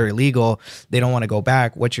crime, but they're illegal. They don't want to go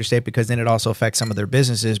back. What's your state? Because then it also affects some of their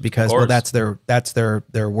businesses because, well, that's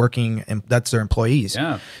their working, and that's their employees.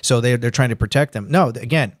 Yeah. So they're trying to protect them. No,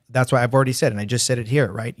 again, that's why I've already said, and I just said it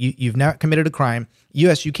here, right? You've not committed a crime.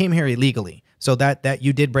 Yes, you came here illegally. So that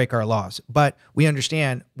you did break our laws. But we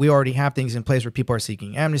understand we already have things in place where people are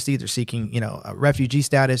seeking amnesty. They're seeking, a refugee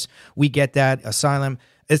status. We get that. Asylum.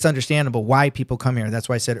 It's understandable why people come here. That's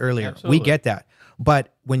why I said earlier, Absolutely. We get that.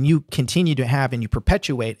 But when you continue to have and you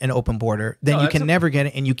perpetuate an open border, then you can never get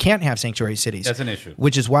it, and you can't have sanctuary cities. That's an issue.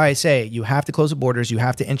 Which is why I say you have to close the borders. You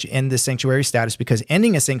have to end the sanctuary status, because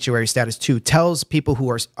ending a sanctuary status too tells people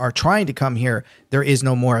who are trying to come here there is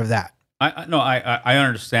no more of that. I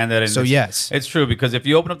understand that. And so yes, it's true, because if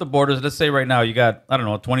you open up the borders, let's say right now you got,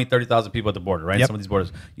 20, 30,000 people at the border, right? Yep. Some of these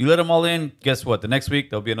borders, you let them all in, guess what? The next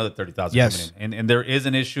week, there'll be another 30,000 yes. coming in. And there is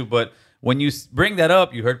an issue, but when you bring that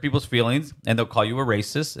up, you hurt people's feelings, and they'll call you a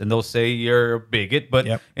racist, and they'll say you're a bigot,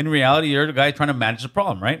 but in reality, you're the guy trying to manage the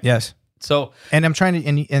problem, right? Yes. So, and I'm trying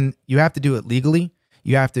to, and you have to do it legally.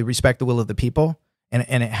 You have to respect the will of the people, and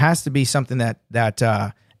it has to be something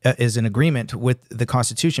that is in agreement with the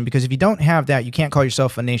Constitution, because if you don't have that, you can't call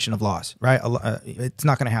yourself a nation of laws, right? It's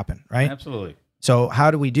not going to happen, right? Absolutely. So how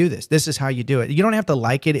do we do this? This is how you do it. You don't have to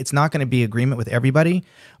like it. It's not going to be agreement with everybody,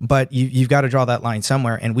 but you've got to draw that line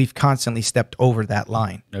somewhere, and we've constantly stepped over that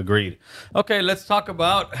line. Agreed. Okay, let's talk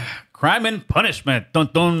about crime and punishment. Dun,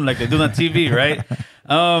 dun, like they do on TV, right?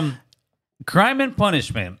 Crime and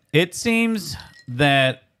punishment. It seems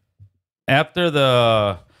that after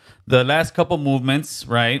the last couple movements,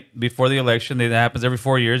 right, before the election, that happens every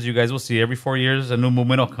 4 years. You guys will see every 4 years a new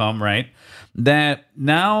movement will come, right? That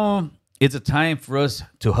now it's a time for us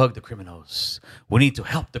to hug the criminals. We need to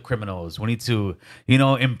help the criminals. We need to,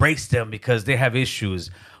 embrace them because they have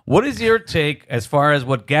issues. What is your take as far as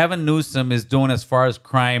what Gavin Newsom is doing as far as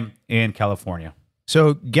crime in California?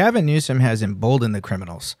 So Gavin Newsom has emboldened the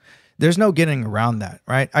criminals. There's no getting around that,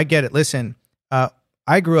 right? I get it. Listen,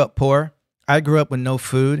 I grew up poor. I grew up with no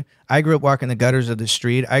food. I grew up walking the gutters of the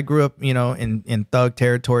street. I grew up, in thug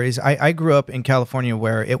territories. I grew up in California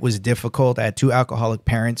where it was difficult. I had 2 alcoholic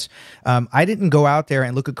parents. I didn't go out there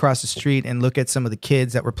and look across the street and look at some of the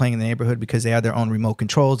kids that were playing in the neighborhood because they had their own remote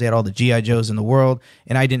controls. They had all the G.I. Joes in the world,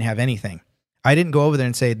 and I didn't have anything. I didn't go over there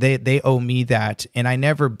and say they owe me that. And I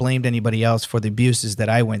never blamed anybody else for the abuses that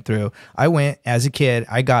I went through. I went as a kid,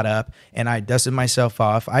 I got up and I dusted myself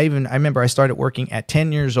off. I remember I started working at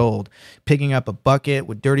 10 years old, picking up a bucket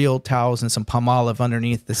with dirty old towels and some palm olive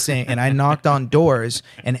underneath the sink. And I knocked on doors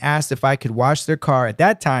and asked if I could wash their car at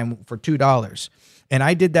that time for $2. And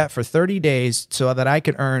I did that for 30 days so that I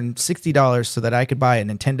could earn $60 so that I could buy a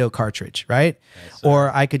Nintendo cartridge, right? Yes,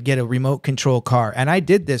 or I could get a remote control car. And I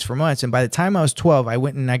did this for months. And by the time I was 12, I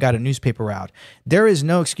went and I got a newspaper route. There is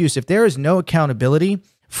no excuse. If there is no accountability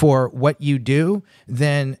for what you do,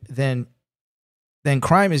 then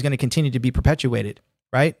crime is going to continue to be perpetuated.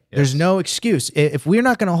 Right? Yes. There's no excuse. If we're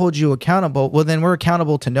not going to hold you accountable, well, then we're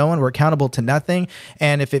accountable to no one. We're accountable to nothing.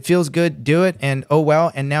 And if it feels good, do it. And oh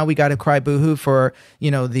well. And now we got to cry boohoo for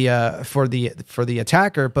the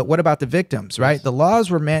attacker. But what about the victims? Right? Yes. The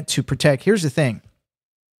laws were meant to protect. Here's the thing.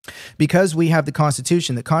 Because we have the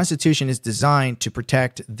Constitution is designed to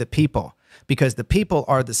protect the people. Because the people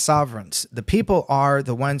are the sovereigns. The people are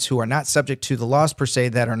the ones who are not subject to the laws per se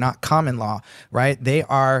that are not common law, right? They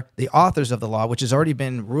are the authors of the law, which has already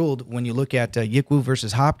been ruled when you look at Yickwu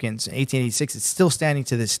versus Hopkins in 1886. It's still standing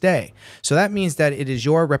to this day. So that means that it is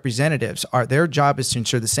your representatives. Their job is to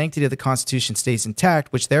ensure the sanctity of the Constitution stays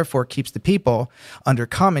intact, which therefore keeps the people under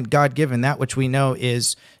common God-given, that which we know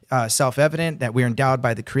is self-evident, that we're endowed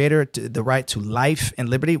by the Creator, the right to life and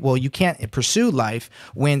liberty. Well, you can't pursue life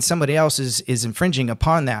when somebody else is infringing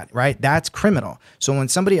upon that, right? That's criminal. So when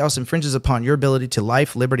somebody else infringes upon your ability to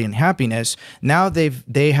life, liberty, and happiness, now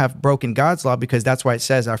they have broken God's law, because that's why it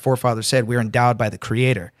says, our forefathers said, we're endowed by the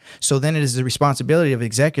Creator. So then it is the responsibility of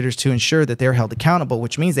executors to ensure that they're held accountable,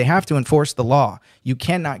 which means they have to enforce the law. You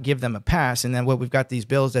cannot give them a pass. And then we've got these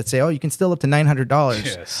bills that say, oh, you can steal up to $900.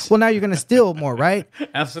 Yes. Well, now you're going to steal more, right?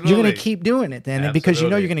 Absolutely. You're going to keep doing it then. Because you're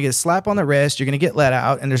going to get a slap on the wrist, you're going to get let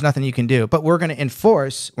out, and there's nothing you can do. But we're going to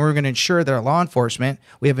ensure that our law enforcement,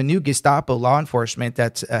 we have a new Gestapo law enforcement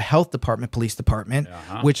that's a health department, police department,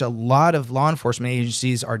 which a lot of law enforcement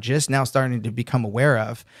agencies are just now starting to become aware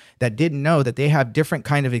of, that didn't know that they have different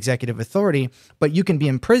kind of executive authority. But you can be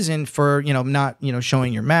imprisoned for, not,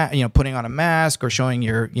 showing your putting on a mask or showing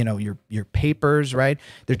your papers, right?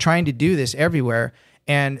 They're trying to do this everywhere.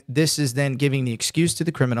 And this is then giving the excuse to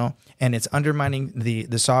the criminal, and it's undermining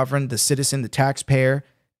the sovereign, the citizen, the taxpayer,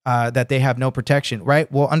 that they have no protection,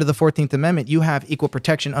 right? Well, under the 14th Amendment, you have equal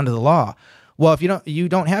protection under the law. Well, if you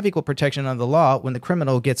don't have equal protection under the law when the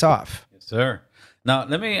criminal gets off. Yes, sir. Now,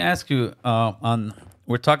 let me ask you,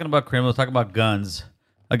 we're talking about criminals, talking about guns.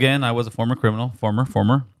 Again, I was a former criminal,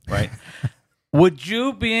 former, right? Would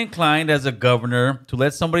you be inclined as a governor to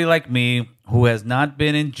let somebody like me, who has not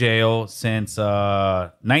been in jail since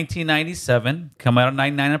 1997, come out of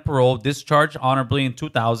 99 on parole, discharged honorably in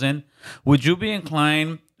 2000, would you be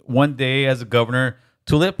inclined one day as a governor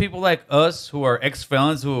to let people like us, who are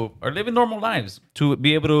ex-felons, who are living normal lives, to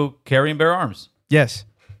be able to carry and bear arms? Yes.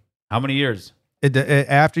 How many years?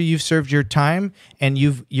 After you've served your time and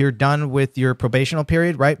you're done with your probational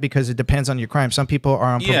period, right? Because it depends on your crime. Some people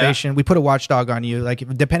are on probation. We put a watchdog on you. Like,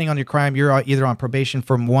 depending on your crime, you're either on probation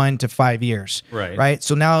from 1 to 5 years. Right.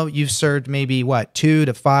 So now you've served maybe 2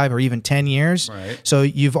 to 5 or even 10 years. Right. So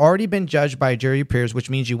you've already been judged by a jury of peers, which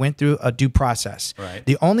means you went through a due process. Right.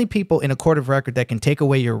 The only people in a court of record that can take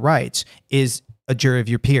away your rights is a jury of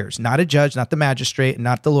your peers, not a judge, not the magistrate,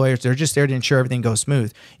 not the lawyers. They're just there to ensure everything goes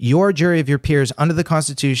smooth. Your jury of your peers under the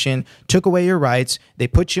Constitution took away your rights. They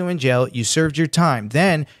put you in jail. You served your time.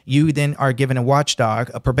 Then you are given a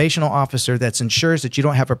watchdog, a probational officer that ensures that you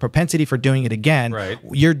don't have a propensity for doing it again. Right.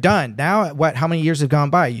 You're done. Now, how many years have gone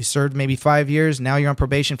by? You served maybe 5 years. Now you're on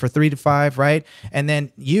probation for 3 to 5, right? And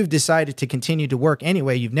then you've decided to continue to work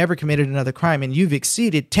anyway. You've never committed another crime, and you've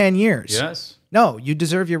exceeded 10 years. Yes. No, you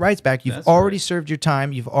deserve your rights back. You've already served your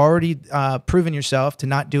time. You've already proven yourself to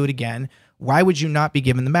not do it again. Why would you not be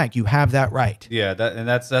given them back? You have that right. Yeah,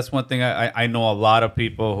 that's one thing. I know a lot of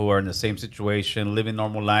people who are in the same situation, living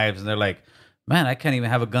normal lives, and they're like, man, I can't even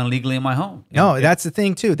have a gun legally in my home. No, that's the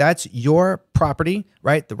thing too. That's your property,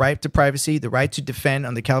 right? The right to privacy, the right to defend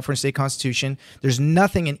on the California state constitution. There's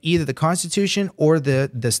nothing in either the constitution or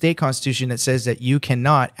the state constitution that says that you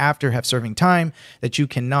cannot, after have serving time, that you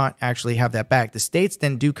cannot actually have that back. The states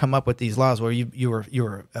then do come up with these laws where you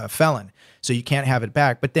were a felon, so you can't have it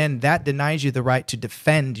back. But then that denies you the right to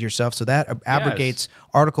defend yourself. So that abrogates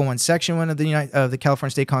Article 1, Section 1 of the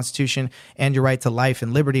California State Constitution, and your right to life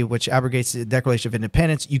and liberty, which abrogates the Declaration of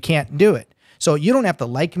Independence. You can't do it. So you don't have to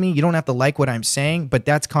like me. You don't have to like what I'm saying, but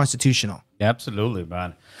that's constitutional. Absolutely,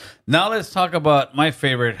 man. Now let's talk about my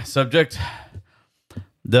favorite subject.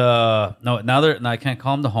 Now I can't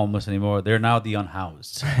call them the homeless anymore. They're now the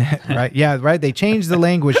unhoused. Right? Yeah, right. They changed the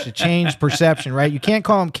language to change perception, right? You can't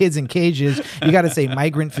call them kids in cages. You got to say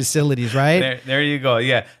migrant facilities, right? There you go.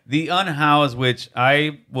 Yeah, the unhoused, which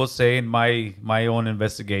I will say in my own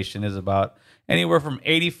investigation is about anywhere from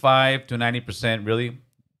 85 to 90% really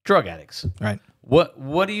drug addicts. Right.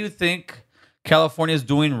 What do you think California is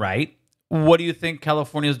doing right? What do you think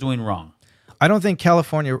California is doing wrong? I don't think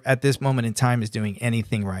California at this moment in time is doing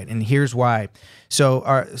anything right, and here's why.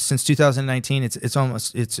 So, since 2019, it's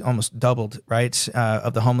almost doubled, right?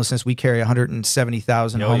 Of the homelessness, we carry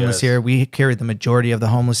 170,000 homeless here. We carry the majority of the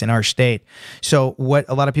homeless in our state. So, what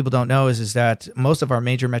a lot of people don't know is that most of our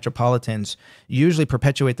major metropolitans usually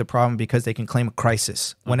perpetuate the problem because they can claim a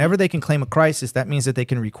crisis. Whenever they can claim a crisis, that means that they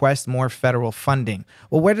can request more federal funding.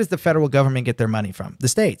 Well, where does the federal government get their money from? The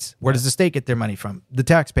states. Where does the state get their money from? The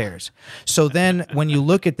taxpayers. So then, when you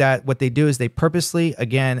look at that, what they do is they purposely,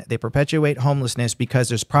 again, they perpetuate homelessness because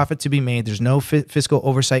there's profit to be made. There's no fiscal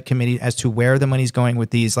oversight committee as to where the money's going with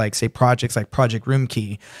these, like, say, projects like Project Room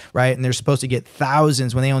Key, right? And they're supposed to get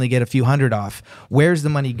thousands when they only get a few hundred off. Where's the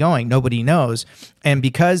money going? Nobody knows. And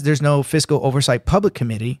because there's no fiscal oversight public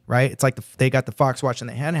committee, right? It's like they got the fox watching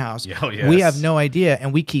the hen house. We have no idea,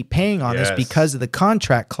 and we keep paying on this because of the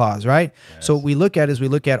contract clause, right? So what we look at is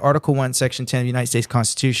Article 1, Section 10 of the United States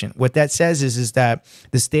Constitution. What that says is that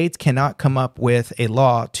the states cannot come up with a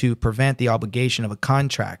law to prevent the obligation of a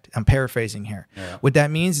contract. I'm paraphrasing here. What that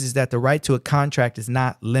means is that the right to a contract is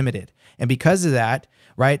not limited. And because of that,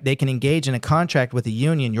 right, they can engage in a contract with a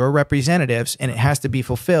union, your representatives, and it has to be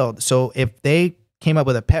fulfilled. So if they came up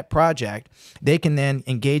with a pet project, they can then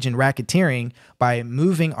engage in racketeering by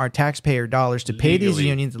moving our taxpayer dollars to pay these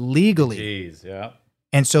unions legally. Jeez, yeah.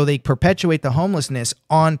 And so they perpetuate the homelessness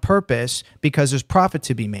on purpose because there's profit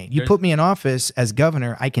to be made. You put me in office as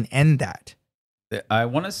governor, I can end that. I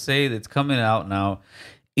want to say that it's coming out now.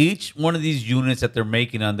 Each one of these units that they're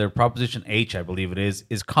making on their Proposition H, I believe it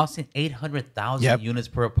is costing 800,000 units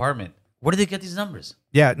per apartment. Where do they get these numbers?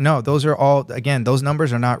 Yeah, no, those are all, again, those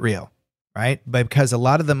numbers are not real. Right, but because a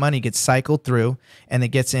lot of the money gets cycled through, and it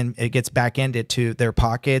gets back ended to their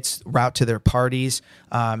pockets, route to their parties.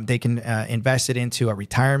 They can invest it into a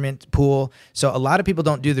retirement pool. So a lot of people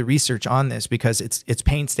don't do the research on this because it's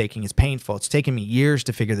painstaking, it's painful. It's taken me years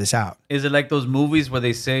to figure this out. Is it like those movies where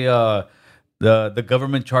they say the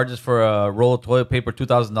government charges for a roll of toilet paper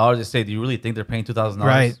 $2,000? They say, do you really think they're paying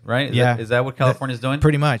 $2,000? Right? Is that what California's doing?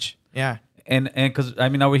 Pretty much, yeah. And because, I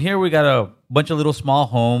mean, over here we got a bunch of little small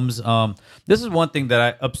homes. This is one thing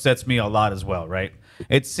that upsets me a lot as well, right?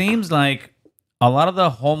 It seems like a lot of the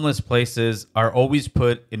homeless places are always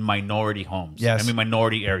put in minority homes. Yes. I mean,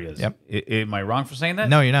 minority areas. Yep. Am I wrong for saying that?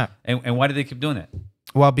 No, you're not. And why do they keep doing it?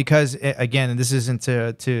 Well, because, again, and this isn't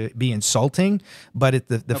to be insulting, but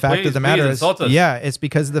the fact of the matter is, it's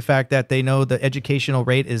because of the fact that they know the educational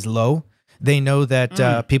rate is low. They know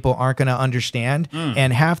that people aren't going to understand.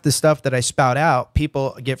 And half the stuff that I spout out,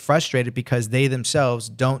 people get frustrated because they themselves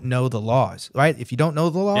don't know the laws, right? If you don't know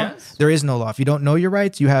the law, there is no law. If you don't know your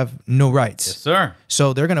rights, you have no rights. Yes, sir.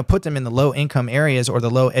 So they're going to put them in the low income areas or the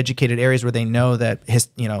low educated areas where they know that, if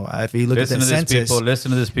you look at the census, listen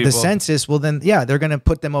to this people. The census, well then, they're going to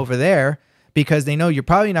put them over there because they know you're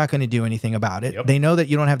probably not going to do anything about it. They know that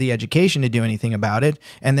you don't have the education to do anything about it.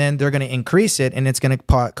 And then they're going to increase it, and it's going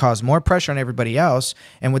to cause more pressure on everybody else.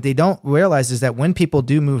 And what they don't realize is that when people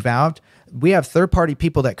do move out, we have third-party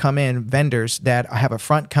people that come in, vendors that have a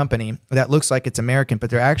front company that looks like it's American, but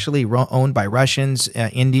they're actually owned by Russians,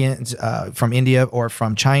 Indians from India or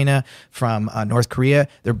from China, from North Korea.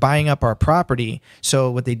 They're buying up our property. So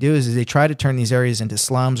what they do is they try to turn these areas into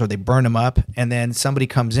slums, or they burn them up, and then somebody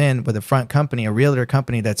comes in with a front company, a realtor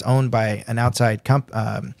company that's owned by an outside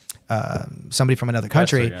somebody from another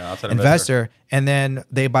country, investor, and then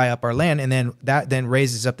they buy up our land, and then that then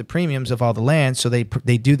raises up the premiums of all the land. So they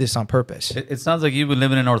do this on purpose. It sounds like you've been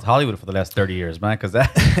living in North Hollywood for the last 30 years, man, because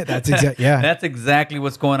that's exactly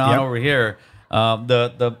what's going on over here.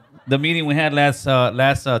 The meeting we had last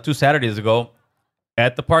 2 Saturdays ago,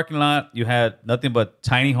 At the parking lot, you had nothing but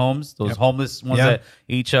tiny homes, those homeless ones that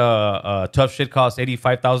each tough shit cost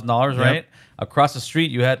 $85,000, right? Across the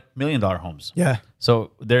street, you had $1 million homes. Yeah.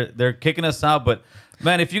 So they're kicking us out. But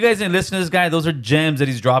man, if you guys didn't listen to this guy, those are gems that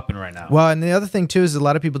he's dropping right now. Well, and the other thing too is a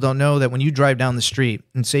lot of people don't know that when you drive down the street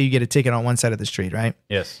and say you get a ticket on one side of the street, right?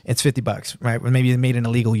 Yes. It's $50, right? Or maybe they made an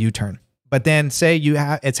illegal U-turn. But then say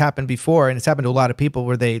it's happened before, and it's happened to a lot of people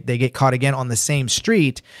where they get caught again on the same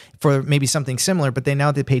street for maybe something similar, but they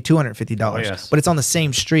pay $250. But it's on the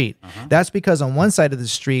same street. That's because on one side of the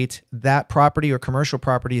street, that property or commercial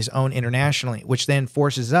property is owned internationally, which then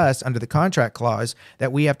forces us under the contract clause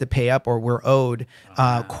that we have to pay up or we're owed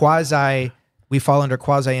we fall under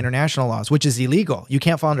quasi-international laws, which is illegal. You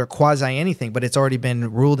can't fall under quasi anything, but it's already been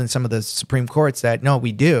ruled in some of the Supreme Courts that, no,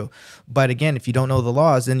 we do. But again, if you don't know the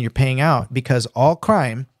laws, then you're paying out because all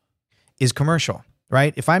crime is commercial,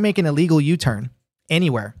 right? If I make an illegal U-turn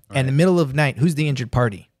anywhere in the middle of the night, who's the injured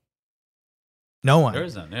party? No one. There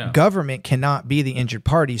isn't, yeah. Government cannot be the injured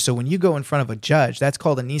party. So when you go in front of a judge, that's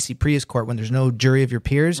called a nisi prius court when there's no jury of your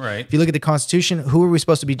peers. Right. If you look at the Constitution, who are we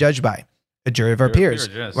supposed to be judged by? A jury of our peers,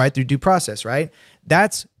 yes. right? Through due process, right?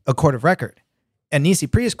 That's a court of record. A nisi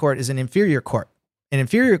prius court is an inferior court. An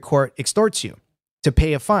inferior court extorts you to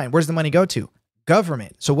pay a fine. Where's the money go to?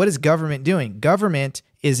 Government. So what is government doing? Government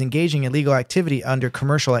is engaging in illegal activity under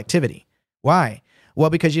commercial activity. Why? Well,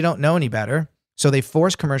 because you don't know any better. So they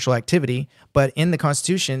force commercial activity, but in the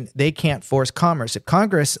Constitution, they can't force commerce. If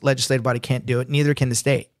Congress, legislative body, can't do it, neither can the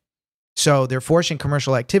state. So they're forcing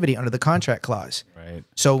commercial activity under the contract clause. Right.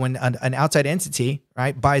 So when an outside entity,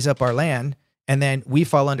 right, buys up our land, and then we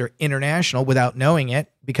fall under international without knowing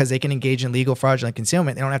it because they can engage in legal fraudulent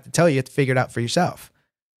concealment, they don't have to tell you. You have to figure it out for yourself.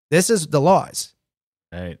 This is the laws.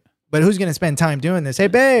 Right. But who's going to spend time doing this? Hey,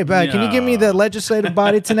 babe, can you give me the legislative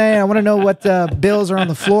body tonight? I want to know what bills are on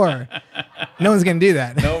the floor. No one's going to do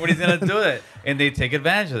that. Nobody's going to do it. And they take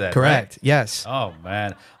advantage of that. Correct. Right? Yes. Oh,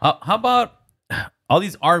 man. How about all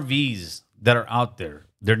these RVs that are out there?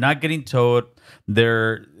 They're not getting towed.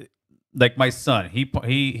 They're like my son.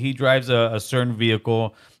 He drives a certain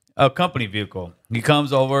vehicle, a company vehicle. He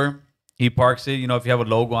comes over, he parks it. You know, if you have a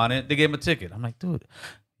logo on it, they gave him a ticket. I'm like, dude,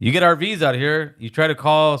 you get RVs out here. You try to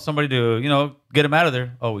call somebody to, get them out of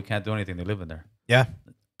there. Oh, we can't do anything. They live in there. Yeah.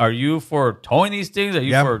 Are you for towing these things? Are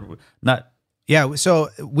you for not? Yeah, so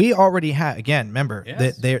we already have, again, remember,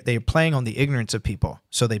 Yes. they're playing on the ignorance of people.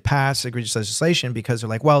 So they pass egregious legislation because they're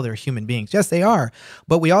like, well, they're human beings. Yes, they are.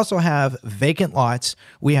 But we also have vacant lots.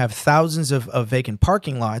 We have thousands of vacant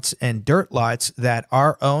parking lots and dirt lots that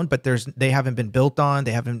are owned, but they haven't been built on.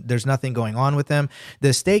 There's nothing going on with them.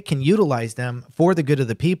 The state can utilize them for the good of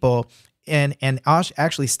the people and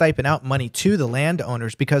actually stipend out money to the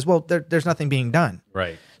landowners because, well, there's nothing being done.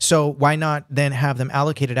 Right. So why not then have them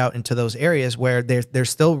allocated out into those areas where there's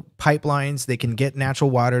still pipelines, they can get natural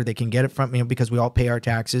water, they can get it from, because we all pay our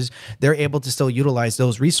taxes. They're able to still utilize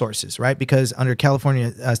those resources, right? Because under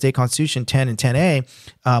California State Constitution 10 and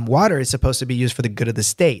 10A, water is supposed to be used for the good of the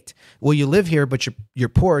state. Well, you live here, but you're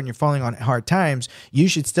poor and you're falling on hard times. You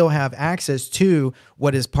should still have access to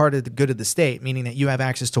what is part of the good of the state, meaning that you have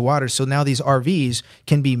access to water. So now these RVs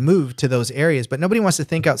can be moved to those areas, but nobody wants to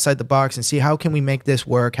think outside the box and see how can we make this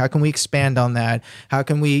work? How can we expand on that? How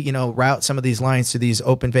can we, route some of these lines to these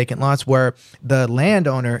open vacant lots where the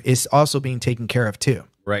landowner is also being taken care of too?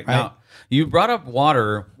 Right. Now, you brought up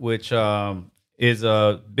water, which is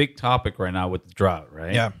a big topic right now with the drought,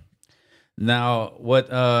 right? Yeah. Now, what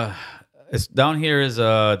it's down here is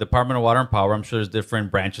Department of Water and Power. I'm sure there's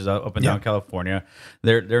different branches up and down California.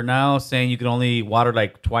 They're now saying you can only water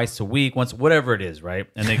like twice a week, once, whatever it is, right?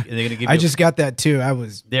 And they're going to give you. I just got that too.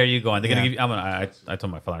 There you go. And they're going to give you. I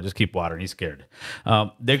told my father, just keep watering. He's scared.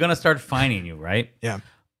 They're going to start fining you, right? Yeah.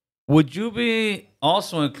 Would you be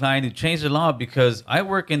also inclined to change the law? Because I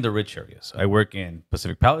work in the rich areas. I work in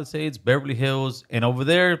Pacific Palisades, Beverly Hills, and over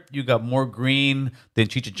there you got more green than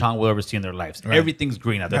Cheech and Chong will ever see in their lives. Right. Everything's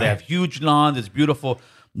green out there. Right. They have huge lawns. It's beautiful.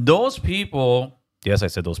 Those people, yes, I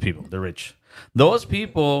said those people. They're rich. Those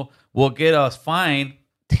people will get us fined.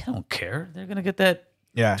 They don't care. They're gonna get that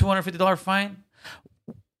 $250 fine.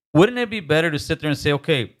 Wouldn't it be better to sit there and say,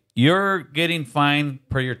 okay, you're getting fined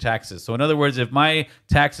per your taxes. So in other words, if my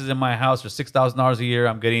taxes in my house are $6,000 a year,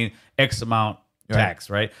 I'm getting X amount tax,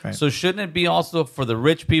 right? So shouldn't it be also for the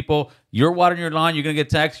rich people? You're watering your lawn, you're going to get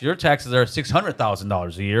taxed. Your taxes are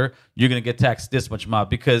 $600,000 a year. You're going to get taxed this much amount,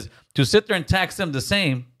 because to sit there and tax them the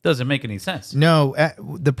same doesn't make any sense. No,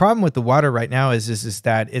 the problem with the water right now is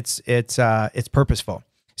that it's purposeful.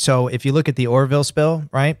 So if you look at the Oroville spill,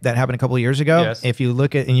 right, that happened a couple of years ago, Yes. if you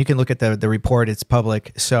look at, and you can look at the report, it's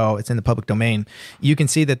public, so it's in the public domain, you can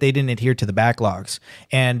see that they didn't adhere to the backlogs.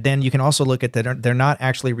 And then you can also look at that they're not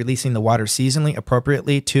actually releasing the water seasonally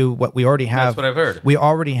appropriately to what we already have. That's what I've heard. We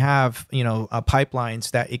already have, pipelines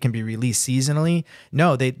that it can be released seasonally.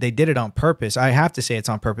 No, they did it on purpose. I have to say it's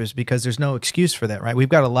on purpose because there's no excuse for that, right? We've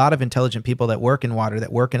got a lot of intelligent people that work in water,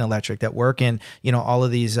 that work in electric, that work in, all of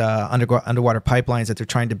these underwater pipelines that they're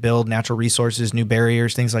trying to build, natural resources, new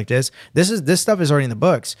barriers, things like this. This stuff is already in the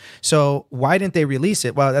books. So why didn't they release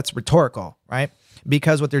it? Well, that's rhetorical, right?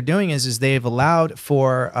 Because what they're doing is they've allowed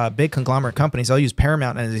for big conglomerate companies. I'll use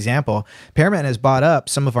Paramount as an example. Paramount has bought up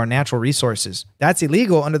some of our natural resources. That's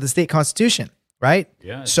illegal under the state constitution, right?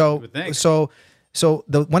 Yeah. So you would think.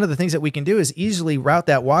 one of the things that we can do is easily route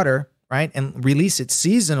that water, right, and release it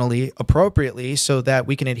seasonally appropriately so that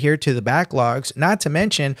we can adhere to the backlogs. Not to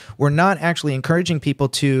mention, we're not actually encouraging people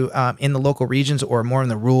to, in the local regions or more in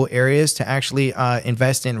the rural areas, to actually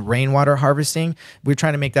invest in rainwater harvesting. We're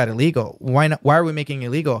trying to make that illegal. Why not? Why are we making it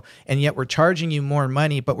illegal? And yet we're charging you more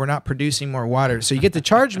money, but we're not producing more water. So you get to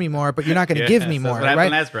charge me more, but you're not going to give me more, that's what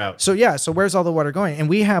right? happened last route. So where's all the water going? And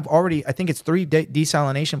we have already, I think it's 3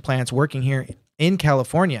 desalination plants working here in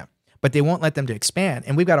California, but they won't let them to expand.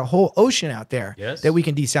 And we've got a whole ocean out there that we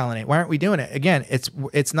can desalinate. Why aren't we doing it? Again,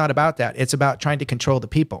 it's not about that. It's about trying to control the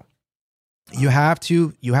people. You have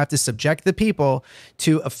to subject the people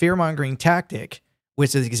to a fear-mongering tactic,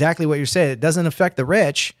 which is exactly what you said. It doesn't affect the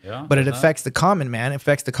rich, but it affects the common man. It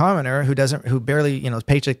affects the commoner who barely,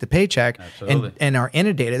 paycheck to paycheck and are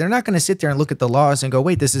inundated. They're not going to sit there and look at the laws and go,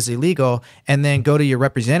 wait, this is illegal, and then go to your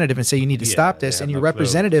representative and say you need to stop this. And your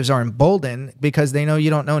representatives are emboldened because they know you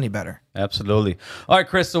don't know any better. Absolutely. All right,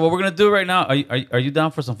 Chris. So what we're gonna do right now? Are you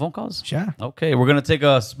down for some phone calls? Sure. Okay, we're gonna take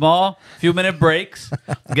a small few-minute breaks.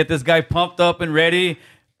 Get this guy pumped up and ready.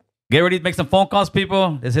 Get ready to make some phone calls,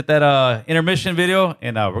 people. Let's hit that intermission video,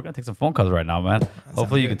 and we're going to take some phone calls right now, man.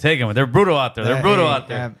 Hopefully you can take them. They're brutal out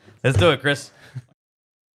there. Let's do it, Chris.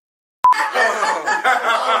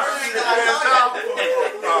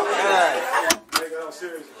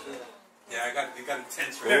 Yeah, it got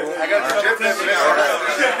intense right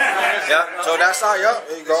Yeah, so that's all, yeah.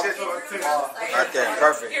 There you go. Right there,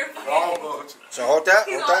 perfect. So hold that.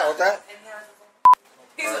 All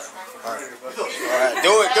right.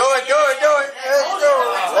 Do it. Let's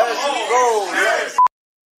go.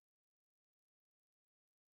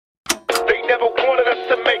 They never wanted us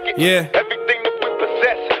to make it. Yeah. Everything that we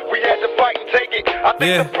possess, we had to fight and take it. I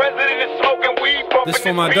think the president is smoking weed, bumping This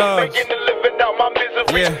for my his dogs. making a living out my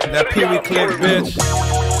misery. Yeah, that Pee Wee clip, bitch.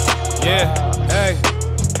 Yeah, hey.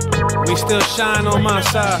 We still shine on my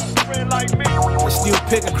side. The steel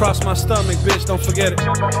pick across my stomach, bitch. Don't forget it.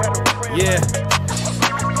 Yeah.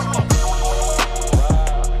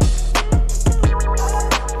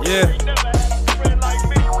 Yeah.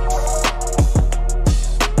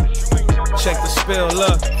 Check the spill,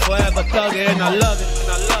 look. Forever thuggin' and I love it.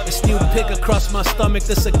 The steel pick across my stomach,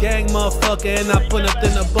 this a gang motherfucker, and I put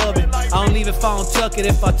nothing above it. I don't leave if I don't tuck it.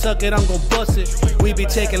 If I tuck it, I'm gon' bust it. We be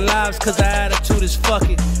taking lives cause our attitude is fuck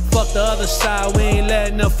it. Fuck the other side, we ain't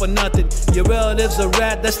letting up for nothing. Your relatives a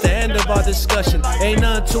rat, that's the end of our discussion. Ain't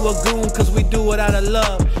nothing to a goon cause we do it out of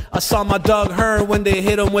love. I saw my dog Hearn when they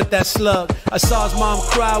hit him with that slug. I saw his mom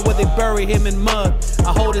cry when they bury him in mud.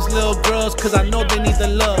 I hold his little girls cause I know they need the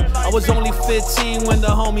love. I was only 15 when the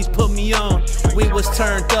homies put me on. We was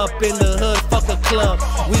turned up in the hood, fuck a club.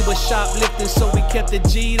 We was shoplifting so we kept it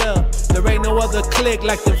G'd up. There ain't no other clique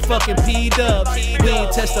like them fucking P-dubs. We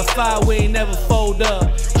ain't testify, we ain't never fold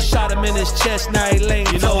up. Shot him in his chest, now he laying.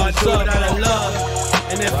 You know I do it out of love.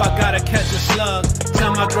 And if I gotta catch a slug,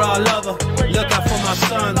 tell my girl I love her. Look out for my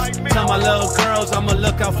sons. Tell my little girls I'ma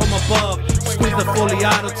look out from above. Squeeze the fully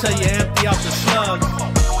auto till you empty out the slugs.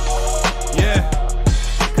 Yeah,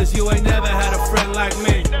 cause you ain't never had a friend like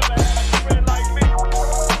me.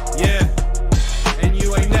 Yeah, and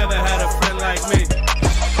you ain't never had a friend like me.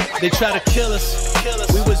 They try to kill us.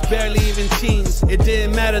 We was barely even teens. It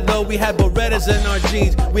didn't matter though, we had Berettas in our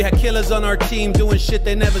jeans. We had killers on our team doing shit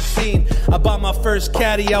they never seen. I bought my first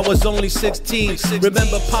caddy, I was only 16.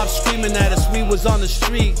 Remember Pop screaming at us, we was on the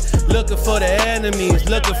street. Looking for the enemies,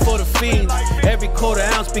 looking for the fiends. Every quarter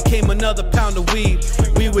ounce became another pound of weed.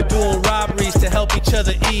 We were doing robberies to help each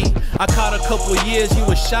other eat. I caught a couple years, he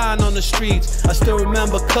was shying on the streets. I still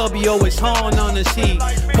remember Cubby always hauling on his heat.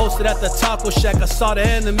 Posted at the taco shack, I saw the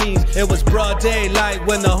enemy. jeans. It was broad daylight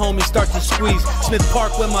when the homies start to squeeze. Smith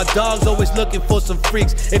Park with my dogs, always looking for some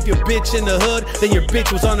freaks. If your bitch in the hood, then your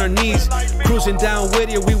bitch was on her knees. Cruising down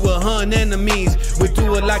with you, we will hunt enemies. We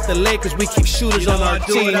do it like the Lakers, we keep shooters on our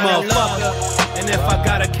team, motherfucker. And if I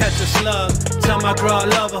gotta catch a slug, tell my girl I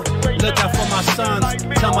love her. Look out for my sons.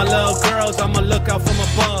 Tell my little girls I'ma look out from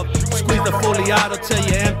above. Squeeze the foliado till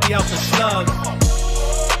you empty out the slugs.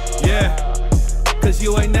 Yeah, cause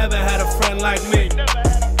you ain't never had a friend like me.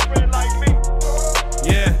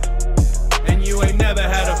 Yeah, and you ain't never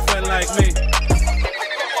had a friend like me.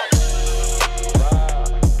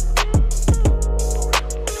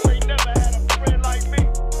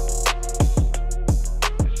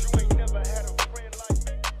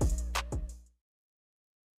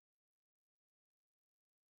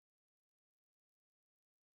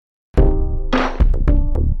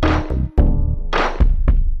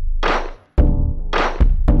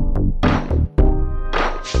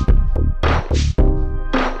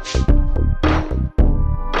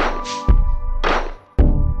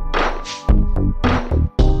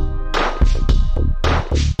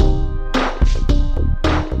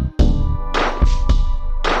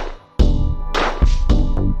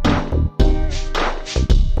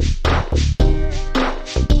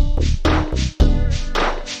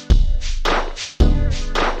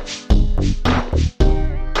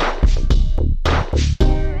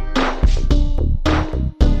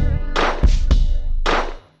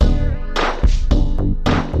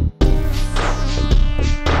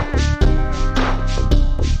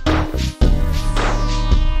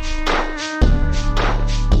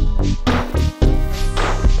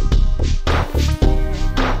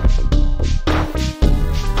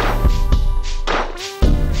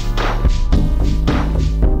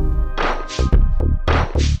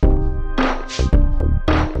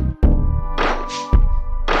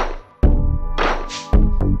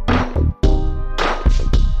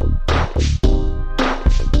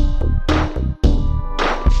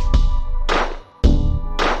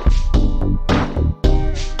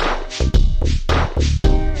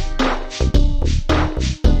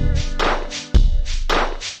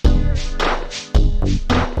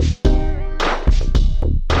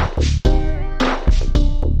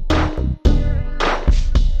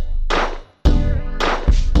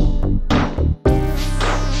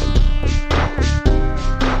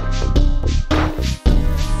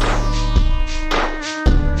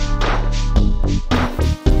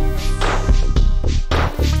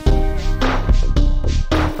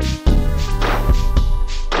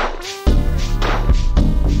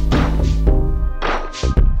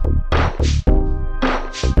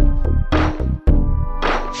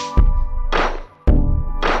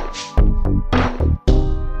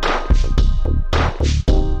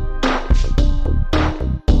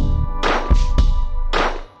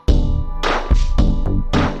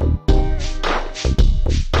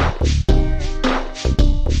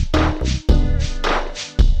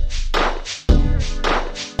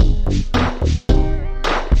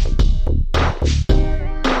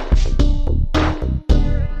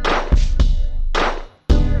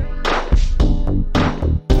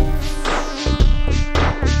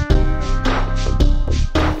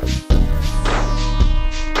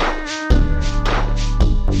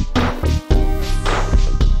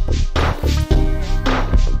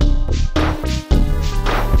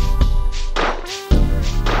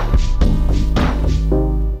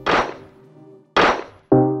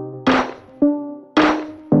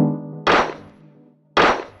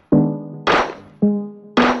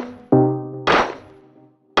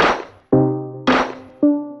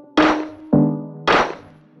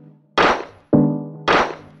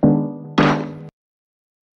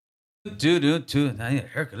 Dude, I need a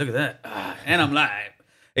haircut. Look at that. And I'm live.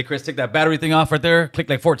 Hey, Chris, take that battery thing off right there. Click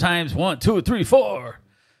like 4 times. 1, 2, 3, 4.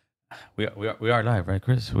 We are live, right,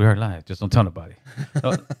 Chris? We are live. Just don't tell nobody.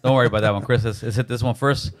 Don't worry about that one, Chris. Let's hit this one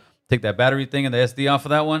first. Take that battery thing and the SD off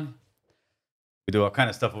of that one. We do all kind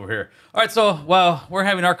of stuff over here. All right, so while we're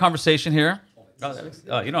having our conversation here, you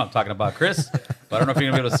know what I'm talking about, Chris. But I don't know if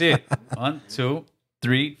you're gonna be able to see it. 1, 2,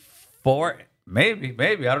 3, 4. Maybe.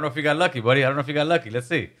 I don't know if you got lucky, buddy. I don't know if you got lucky. Let's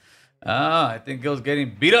see. I think Gil's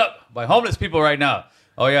getting beat up by homeless people right now.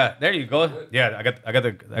 Oh yeah, there you go. Yeah,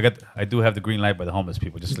 I do have the green light by the homeless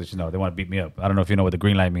people. Just to let you know, they want to beat me up. I don't know if you know what the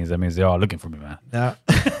green light means. That means they're all looking for me, man.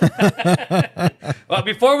 Yeah. Well,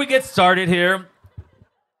 before we get started here,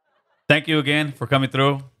 thank you again for coming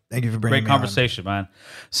through. Thank you for bringing me Great conversation, man.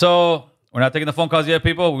 So we're not taking the phone calls yet,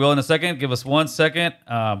 people. We will in a second. Give us 1 second.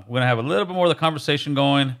 We're gonna have a little bit more of the conversation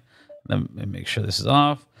going. Let me make sure this is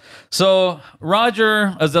off. So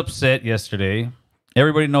Roger was upset yesterday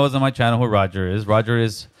everybody knows on my channel who Roger is. Roger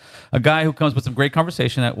is a guy who comes with some great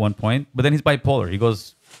conversation at one point, but then he's bipolar. He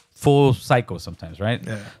goes full psycho sometimes, right?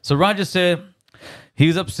 Yeah. So Roger said he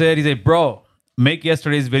was upset. He said, bro, make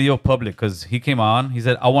yesterday's video public, because he came on. He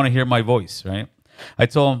said, I want to hear my voice, right? I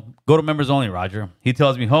told him, go to members only, Roger. He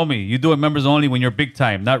tells me, homie, you do it members only when you're big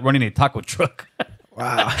time, not running a taco truck.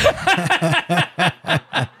 Wow.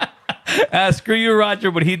 Screw you,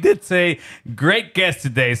 Roger, but he did say, great guest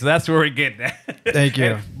today, so that's where we're getting at. Thank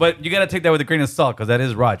you. But you got to take that with a grain of salt, because that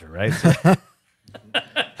is Roger, right? So,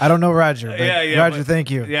 I don't know Roger, but Roger, but, thank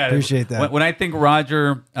you. Yeah, appreciate that. When I think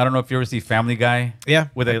Roger, I don't know if you ever see Family Guy. Yeah.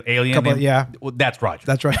 With an alien. Well, that's Roger.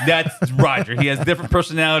 That's right. That's Roger. He has different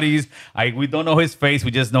personalities. We don't know his face.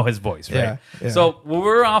 We just know his voice, right? Yeah. So when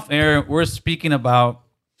we're off air, we're speaking about,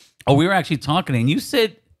 we were actually talking, and you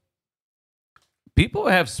said people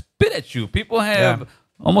have spit at you. People have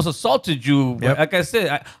almost assaulted you. Yep. Like I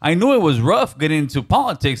said, I knew it was rough getting into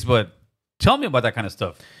politics, but tell me about that kind of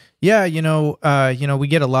stuff. Yeah, we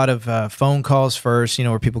get a lot of phone calls first,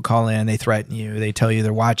 where people call in, they threaten you, they tell you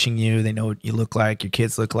they're watching you, they know what you look like, your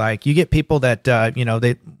kids look like. You get people that,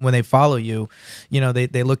 when they follow you,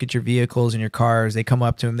 they look at your vehicles and your cars, they come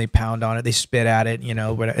up to them, they pound on it, they spit at it,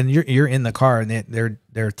 and you're in the car and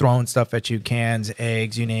they're throwing stuff at you, cans,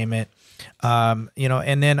 eggs, you name it. And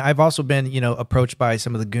then I've also been, approached by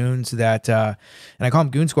some of the goons that, and I call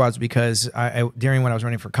them goon squads because during when I was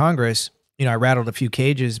running for Congress, I rattled a few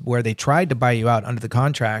cages where they tried to buy you out under the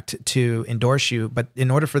contract to endorse you. But in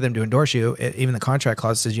order for them to endorse you, even the contract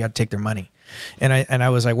clause says you have to take their money. And I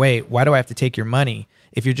was like, wait, why do I have to take your money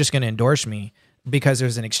if you're just going to endorse me? Because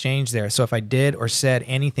there's an exchange there. So if I did or said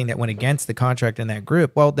anything that went against the contract in that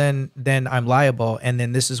group, well, then I'm liable. And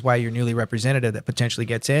then this is why your newly representative that potentially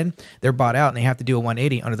gets in, they're bought out and they have to do a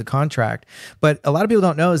 180 under the contract. But a lot of people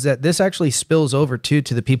don't know is that this actually spills over to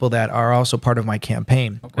the people that are also part of my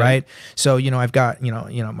campaign, right? So, I've got,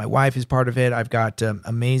 my wife is part of it. I've got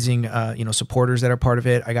amazing, supporters that are part of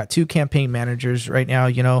it. I got 2 campaign managers right now.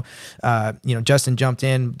 Justin jumped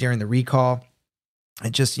in during the recall.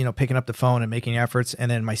 And just, picking up the phone and making efforts. And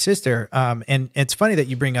then my sister, and it's funny that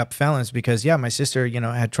you bring up felons because, my sister,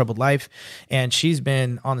 had troubled life and she's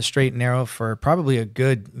been on the straight and narrow for probably a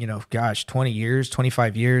good, 20 years,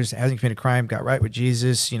 25 years, hasn't committed a crime, got right with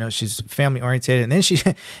Jesus. She's family oriented.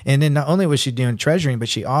 And then not only was she doing treasuring, but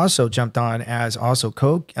she also jumped on as also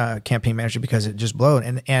campaign manager because it just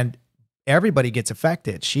blowed. And everybody gets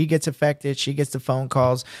affected. She gets affected. She gets the phone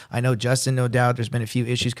calls. I know Justin, no doubt, there's been a few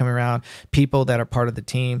issues coming around, people that are part of the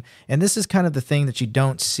team. And this is kind of the thing that you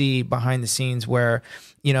don't see behind the scenes where,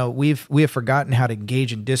 we have forgotten how to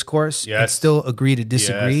engage in discourse and still agree to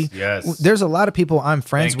disagree. Yes. There's a lot of people I'm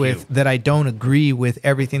friends with that I don't agree with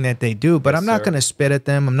everything that they do, but I'm not going to spit at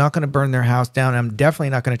them. I'm not going to burn their house down. I'm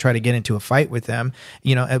definitely not going to try to get into a fight with them.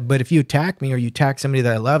 But if you attack me or you attack somebody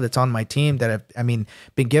that I love that's on my team that have,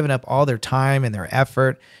 been giving up all their time and their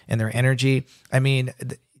effort and their energy,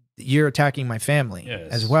 you're attacking my family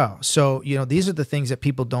as well. So, these are the things that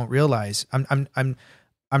people don't realize.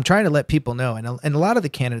 I'm trying to let people know. And a lot of the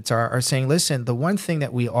candidates are saying, listen, the one thing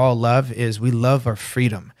that we all love is we love our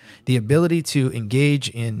freedom, the ability to engage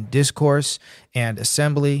in discourse and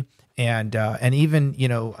assembly and even,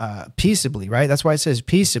 peaceably, right? That's why it says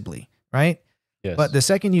peaceably, right? Yes. But the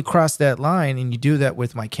second you cross that line and you do that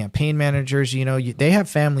with my campaign managers, they have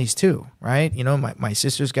families too, right? My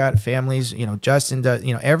sister's got families, Justin does,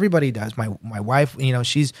 everybody does. My wife,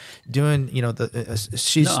 she's doing,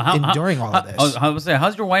 she's enduring all of this. I was saying,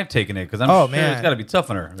 how's your wife taking it? Because I'm sure it's got to be tough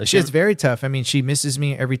on her. It's very tough. She misses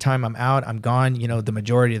me every time I'm out. I'm gone, the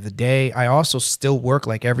majority of the day. I also still work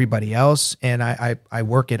like everybody else, and I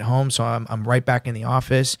work at home, so I'm right back in the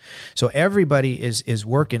office. So everybody is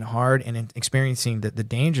working hard and experiencing the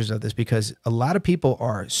dangers of this because a lot of people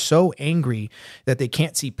are so angry that they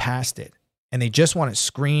can't see past it and they just want to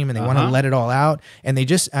scream and they want to let it all out. And they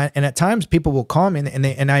just, and at times people will call me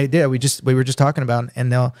we were just talking about,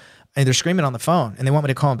 and they're screaming on the phone and they want me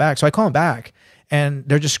to call them back. So I call them back and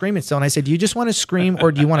they're just screaming still. And I said, do you just want to scream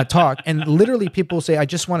or do you want to talk? And literally people say, I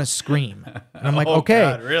just want to scream. And I'm like, okay.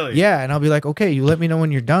 God, really? Yeah. And I'll be like, okay, you let me know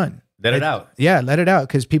when you're done. Let it out. Yeah, let it out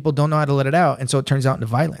because people don't know how to let it out. And so it turns out into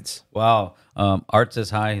violence. Wow. Art says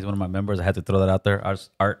hi. He's one of my members. I had to throw that out there.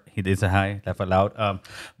 Art, he did say hi. Laugh out loud.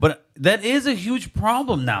 But that is a huge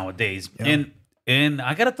problem nowadays. Yeah. And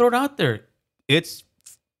I got to throw it out there. It's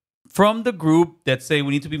from the group that say we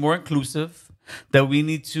need to be more inclusive, that we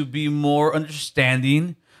need to be more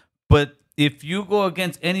understanding. But if you go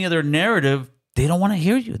against any other narrative, they don't want to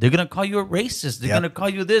hear you. They're gonna call you a racist. They're gonna call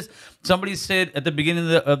you this. Somebody said at the beginning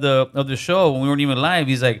of the show when we weren't even live,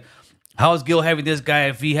 he's like, how is Gil having this guy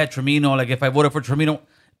if he had Tremino? Like if I voted for Tremino,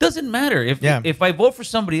 doesn't matter. If I vote for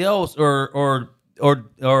somebody else or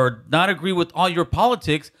not agree with all your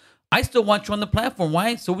politics, I still want you on the platform.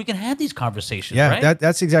 Why? So we can have these conversations. Yeah, right?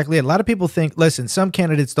 that's exactly it. A lot of people think, listen, some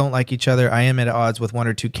candidates don't like each other. I am at odds with one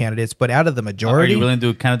or two candidates, but out of the majority, are you willing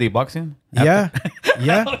to do candidate boxing? Yeah,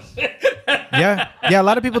 yeah. Yeah. A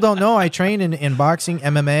lot of people don't know I train in boxing,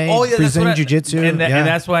 MMA, Brazilian Jiu-Jitsu. And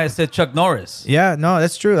that's why I said Chuck Norris. Yeah, no,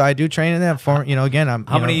 that's true. I do train in that. Again,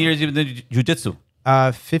 How many years you been doing jiu-jitsu?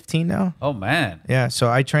 15 now. Oh man. Yeah, so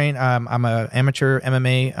I train. I'm an amateur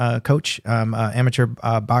MMA coach, amateur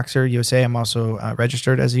boxer, USA. I'm also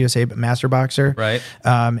registered as a USA master boxer. Right.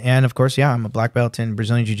 And of course, I'm a black belt in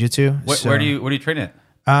Brazilian Jiu-Jitsu. Where do you train at?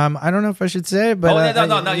 I don't know if I should say, but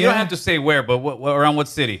no. You don't have to say where, but around what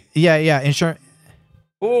city? Yeah. Insurance.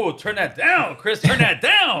 Oh, turn that down, Chris. Turn that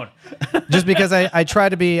down. Just because I try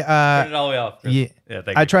to be turn it all the way off. Chris. Yeah,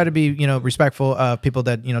 I try to be respectful of people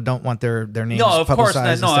that don't want their names. No, of course not.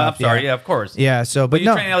 publicized. No, and stuff. I'm sorry. Yeah, of course. Yeah. So, but you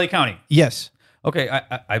no. train in LA County. Yes. Okay,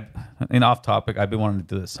 I off topic. I've been wanting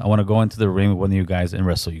to do this. I want to go into the ring with one of you guys and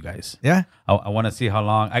wrestle you guys. Yeah. I want to see how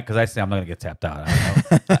long. Because I say I'm not gonna get tapped out.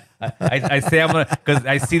 I say I'm gonna because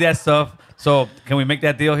I see that stuff. So can we make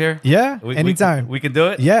that deal here? Yeah. Anytime. We can do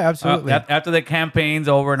it. Yeah, absolutely. After the campaign's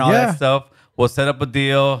over and all that stuff, we'll set up a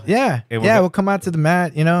deal. Yeah. We'll come out to the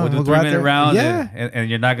mat. We'll do a 3-minute round. Yeah. And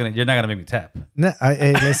you're not gonna make me tap. No,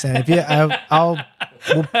 hey, listen.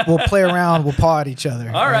 If we'll play around. We'll paw at each other.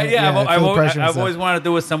 All right. Yeah. I've always always wanted to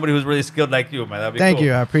do with somebody who's really skilled like you, man. That'd be Thank cool.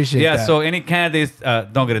 you. I appreciate that. Yeah. So any candidates,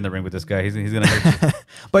 don't get in the ring with this guy. He's gonna hurt you.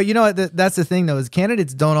 But that's the thing though, is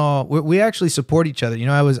candidates don't all. We actually support each other.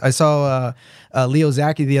 I saw Leo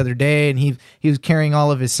Zaki the other day, and he was carrying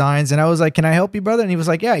all of his signs, and I was like, "Can I help you, brother?" And he was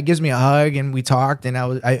like, "Yeah." He gives me a hug, and we talked, and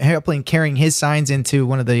I helped him carrying his signs into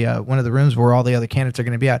one of the rooms where all the other candidates are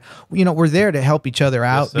going to be at. We're there to help each other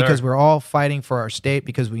out because we're all fighting for our state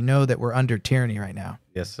because we know that we're under tyranny right now.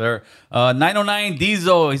 Yes, sir. 909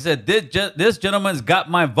 Diesel. He said, "This gentleman's got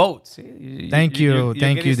my votes." Thank you.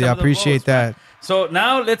 I appreciate that. So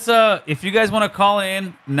now let's. If you guys want to call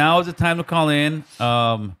in, now is the time to call in.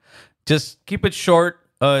 Just keep it short,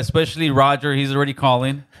 especially Roger. He's already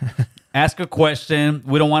calling. Ask a question.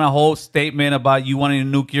 We don't want a whole statement about you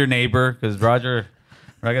wanting to nuke your neighbor because Roger,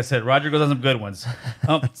 like I said, Roger goes on some good ones.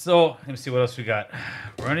 So let me see what else we got.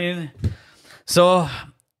 Running. So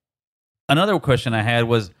another question I had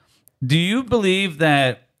was, do you believe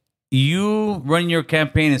that you running your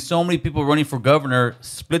campaign and so many people running for governor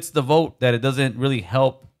splits the vote that it doesn't really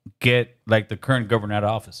help get like the current governor out of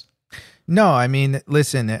office? No, I mean,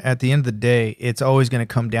 listen, at the end of the day, it's always going to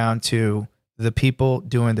come down to the people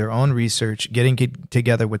doing their own research, getting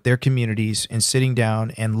together with their communities and sitting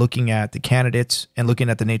down and looking at the candidates and looking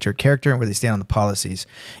at the nature of character and where they stand on the policies.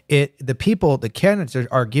 The candidates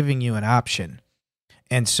are giving you an option.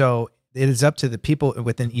 And so it is up to the people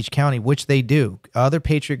within each county, which they do. Other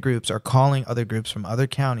patriot groups are calling other groups from other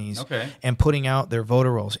counties and putting out their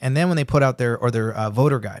voter rolls. And then when they put out their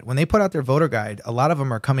voter guide, a lot of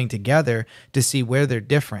them are coming together to see where they're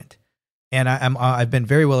different. And I've been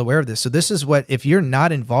very well aware of this. So this is what, if you're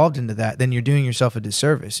not involved into that, then you're doing yourself a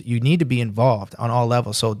disservice. You need to be involved on all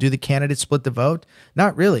levels. So do the candidates split the vote?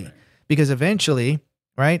 Not really, because eventually,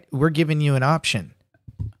 right, we're giving you an option.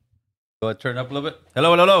 Go ahead, turn it up a little bit.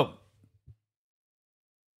 Hello.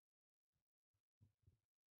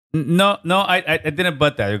 No, I didn't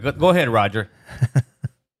butt that. Go ahead, Roger.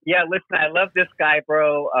 Yeah, listen, I love this guy,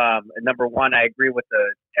 bro. Number one, I agree with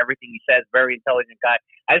everything he says. Very intelligent guy.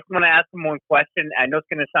 I just want to ask him one question. I know it's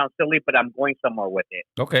going to sound silly, but I'm going somewhere with it.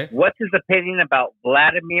 Okay. What's his opinion about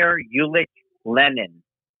Vladimir Ilyich Lenin?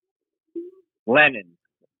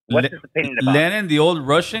 What's his opinion about Lenin, the old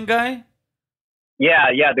Russian guy?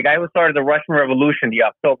 Yeah, the guy who started the Russian Revolution, the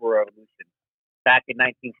October Revolution, back in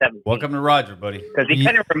 1917. Welcome to Roger, buddy. Because he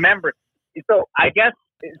kind of remembers. So I guess.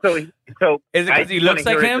 So is it because he looks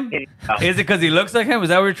like him? Is it because he looks like him? Is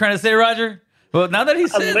that what you're trying to say, Roger? Well, now that he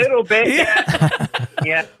says a little bit,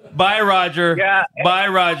 yeah. Bye, Roger. Yeah. Bye,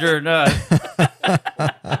 Roger. No.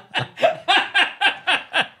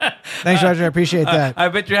 Thanks, Roger. I appreciate that. I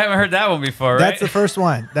bet you haven't heard that one before, right? That's the first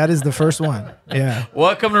one. That is the first one. Yeah.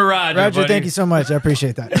 Welcome to Roger. Roger, buddy. Thank you so much. I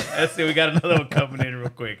appreciate that. Let's see. We got another one coming in real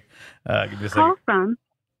quick. Give me a second. Call from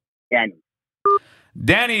Danny.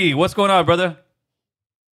 Danny, what's going on, brother?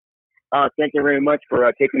 Thank you very much for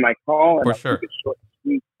taking my call. For sure.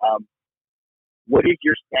 What is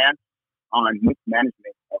your stance on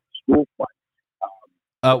mismanagement of school funds?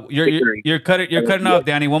 You're cutting off,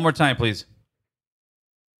 Danny. One more time, please.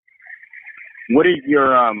 What is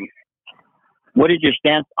your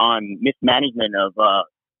stance on mismanagement of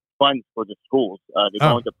funds for the schools. They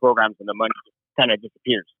go into programs and the money kind of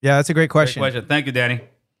disappears. Yeah, that's a great question. Great question. Thank you, Danny.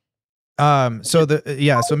 So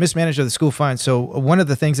mismanaged of the school fund. So one of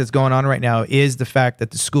the things that's going on right now is the fact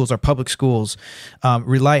that the schools, our public schools,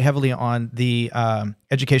 rely heavily on the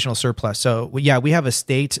educational surplus. So we have a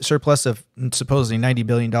state surplus of supposedly $90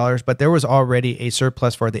 billion, but there was already a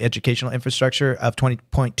surplus for the educational infrastructure of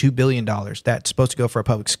 $20.2 billion that's supposed to go for our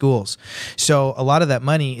public schools. So a lot of that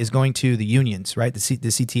money is going to the unions, right? The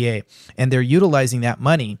CTA, and they're utilizing that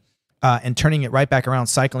money and turning it right back around,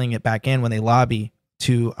 cycling it back in when they lobby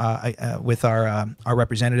to with our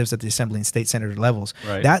representatives at the assembly and state senator levels.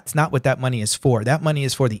 Right. That's not what that money is for. That money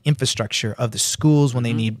is for the infrastructure of the schools when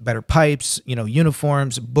they need better pipes,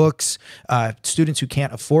 uniforms, books, students who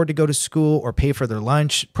can't afford to go to school or pay for their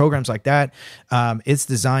lunch, programs like that. It's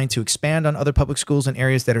designed to expand on other public schools in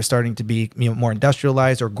areas that are starting to be more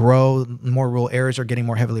industrialized or grow. More rural areas are getting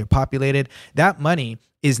more heavily populated. That money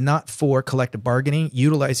is not for collective bargaining,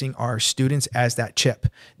 utilizing our students as that chip.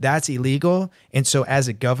 That's illegal. And so as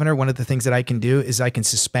a governor, one of the things that I can do is I can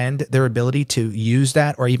suspend their ability to use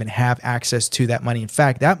that or even have access to that money. In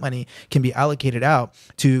fact, that money can be allocated out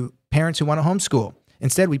to parents who want to homeschool.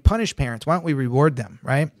 Instead, we punish parents. Why don't we reward them,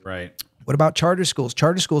 right? Right. What about charter schools?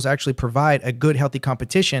 Charter schools actually provide a good, healthy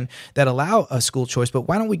competition that allow a school choice. But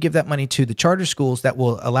why don't we give that money to the charter schools that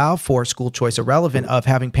will allow for school choice, irrelevant of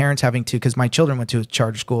having parents having to, because my children went to a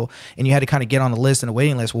charter school and you had to kind of get on a list and a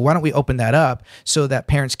waiting list. Well, why don't we open that up so that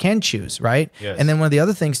parents can choose, right? Yes. And then one of the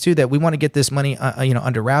other things too, that we want to get this money,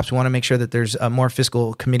 under wraps. We want to make sure that there's more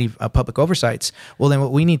fiscal committee public oversights. Well, then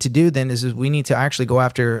what we need to do then is we need to actually go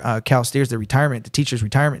after Cal Steers, the teachers'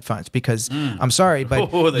 retirement funds, because I'm sorry,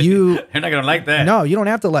 but you're not going to like that. No, you don't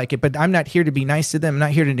have to like it, but I'm not here to be nice to them. I'm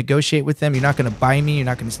not here to negotiate with them. You're not going to buy me. You're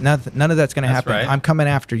not going to, none of that's going to happen. Right. I'm coming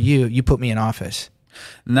after you. You put me in office.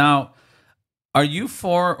 Now, are you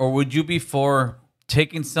for, or would you be for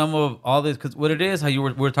taking some of all this? Because what it is, how we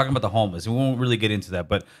were talking about the homeless, we won't really get into that.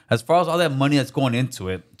 But as far as all that money that's going into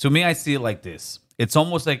it, to me, I see it like this. It's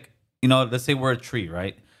almost like, let's say we're a tree,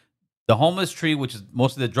 right? The homeless tree, which is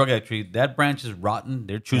mostly the drug addict tree, that branch is rotten.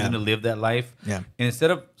 They're choosing to live that life. Yeah. And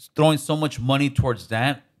instead of throwing so much money towards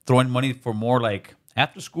that, throwing money for more like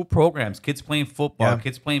after-school programs, kids playing football,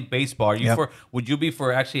 kids playing baseball. Would you be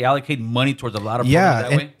for actually allocating money towards a lot of programs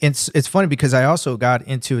that way? It's funny because I also got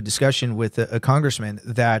into a discussion with a congressman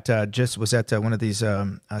that just was at one of these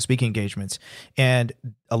speaking engagements, and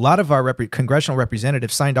a lot of our congressional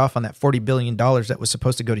representatives signed off on that $40 billion that was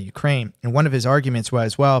supposed to go to Ukraine. And one of his arguments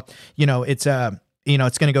was, well, it's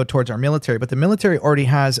it's going to go towards our military, but the military already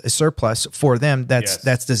has a surplus for them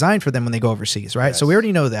that's designed for them when they go overseas, right? Yes. So we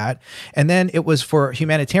already know that. And then it was for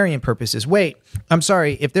humanitarian purposes. Wait, I'm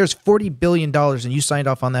sorry, if there's $40 billion and you signed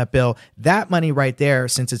off on that bill, that money right there,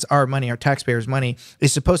 since it's our money, our taxpayers' money,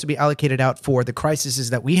 is supposed to be allocated out for the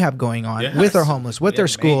crises that we have going on with our homeless, with their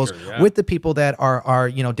schools, with the people that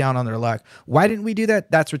are down on their luck. Why didn't we do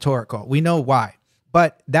that? That's rhetorical. We know why.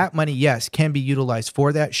 But that money, yes, can be utilized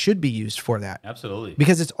for that, should be used for that. Absolutely.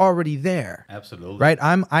 Because it's already there. Absolutely. Right?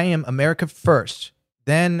 I am America first.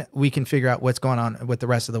 Then we can figure out what's going on with the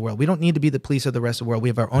rest of the world. We don't need to be the police of the rest of the world. We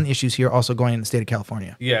have our own issues here also going in the state of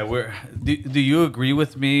California. Yeah. Do you agree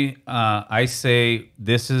with me? I say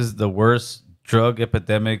this is the worst drug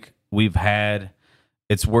epidemic we've had.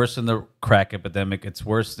 It's worse than the crack epidemic. It's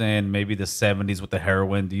worse than maybe the 70s with the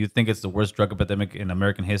heroin. Do you think it's the worst drug epidemic in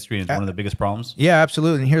American history and it's one of the biggest problems? Yeah,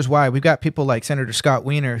 absolutely. And here's why. We've got people like Senator Scott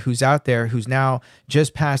Wiener, who's out there, who's now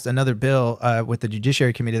just passed another bill with the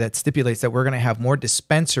Judiciary Committee that stipulates that we're going to have more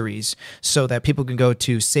dispensaries so that people can go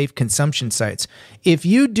to safe consumption sites. If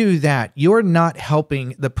you do that, you're not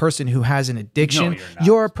helping the person who has an addiction. No,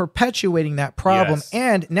 you're perpetuating that problem. Yes.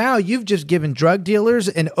 And now you've just given drug dealers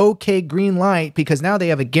an okay green light because now they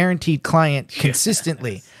have a guaranteed client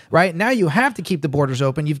consistently, right? Now you have to keep the borders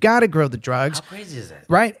open. You've got to grow the drugs. How crazy is that?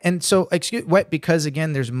 Right? And so, because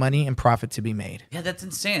again, there's money and profit to be made. Yeah, that's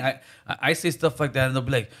insane. I say stuff like that and they'll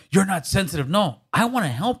be like, you're not sensitive. No, I want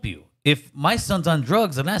to help you. If my son's on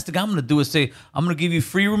drugs, the last thing I'm going to do is say, I'm going to give you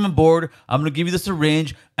free room and board. I'm going to give you the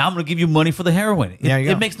syringe. I'm going to give you money for the heroin.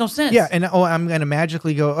 It makes no sense. Yeah, and I'm going to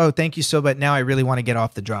magically go, oh, thank you so, but now I really want to get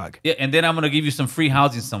off the drug. Yeah, and then I'm going to give you some free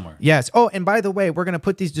housing somewhere. Yes. Oh, and by the way, we're going to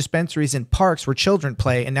put these dispensaries in parks where children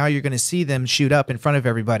play, and now you're going to see them shoot up in front of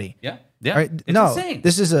everybody. Yeah. Yeah, right? it's no, insane.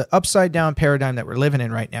 This is an upside down paradigm that we're living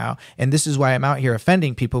in right now. And this is why I'm out here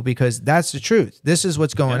offending people, because that's the truth. This is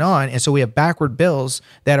what's going on. And so we have backward bills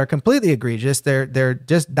that are completely egregious. They're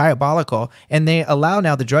just diabolical. And they allow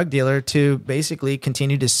now the drug dealer to basically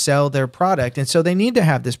continue to sell their product. And so they need to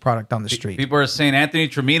have this product on the street. People are saying Anthony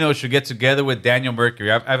Trimino should get together with Daniel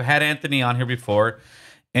Mercury. I've had Anthony on here before.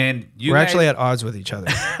 And you We're guys, actually at odds with each other.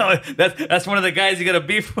 that's one of the guys you got to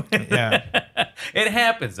beef with. Yeah. It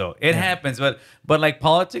happens though. It happens. But like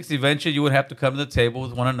politics, eventually you would have to come to the table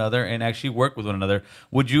with one another and actually work with one another.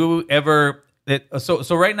 Would you ever?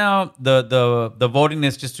 So right now the voting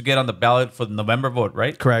is just to get on the ballot for the November vote,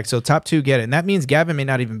 right? Correct. So top 2 get it, and that means Gavin may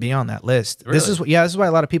not even be on that list. Really? This is why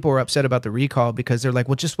a lot of people were upset about the recall, because they're like,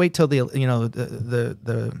 well, just wait till the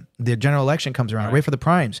general election comes around. Right. Wait for the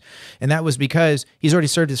primes, and that was because he's already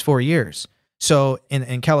served his 4 years. So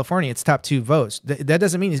in California, it's top 2 votes. That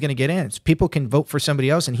doesn't mean he's going to get in. People can vote for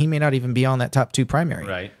somebody else, and he may not even be on that top 2 primary.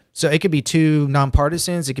 Right. So it could be 2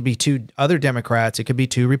 nonpartisans. It could be 2 other Democrats. It could be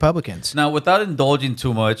 2 Republicans. Now, without indulging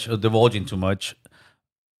too much or divulging too much,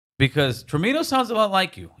 because Trimino sounds a lot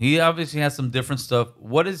like you. He obviously has some different stuff.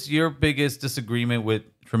 What is your biggest disagreement with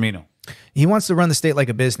Trimino? He wants to run the state like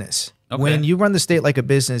a business. Okay. When you run the state like a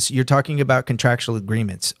business, you're talking about contractual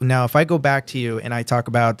agreements. Now, if I go back to you and I talk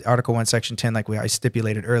about Article 1, Section 10, like I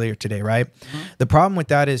stipulated earlier today, right? Mm-hmm. The problem with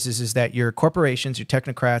that is that your corporations, your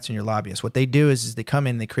technocrats, and your lobbyists, what they do is they come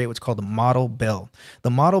in and they create what's called a model bill. The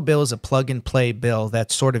model bill is a plug-and-play bill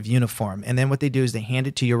that's sort of uniform. And then what they do is they hand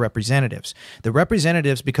it to your representatives. The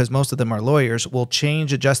representatives, because most of them are lawyers, will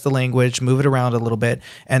adjust the language, move it around a little bit,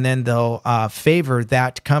 and then they'll favor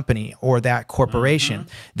that company or that corporation. Mm-hmm.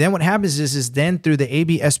 Then what happens is then through the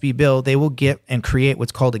AB-SB bill, they will get and create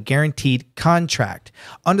what's called a guaranteed contract.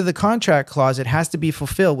 Under the contract clause, it has to be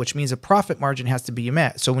fulfilled, which means a profit margin has to be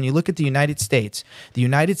met. So when you look at the United States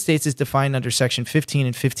is defined under Section 15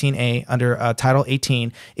 and 15A under Title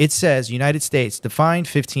 18. It says United States defined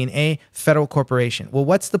 15A federal corporation. Well,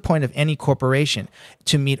 what's the point of any corporation?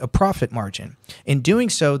 To meet a profit margin. In doing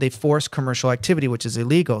so, they force commercial activity, which is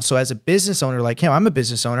illegal. So as a business owner, like him, I'm a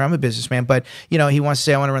business owner, I'm a businessman, but he wants to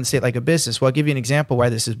say, I want to run the state like a business. Well, I'll give you an example why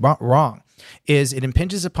this is wrong. Is it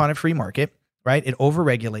impinges upon a free market, right? It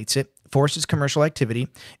overregulates it, forces commercial activity.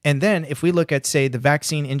 And then if we look at, say, the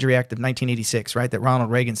Vaccine Injury Act of 1986, right, that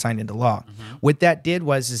Ronald Reagan signed into law, what that did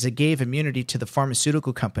was it gave immunity to the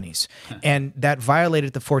pharmaceutical companies. And that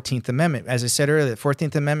violated the 14th Amendment. As I said earlier, the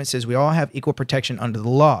 14th Amendment says we all have equal protection under the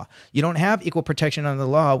law. You don't have equal protection under the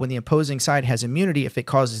law when the opposing side has immunity if it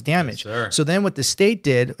causes damage. Yes, so then what the state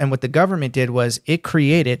did and what the government did was it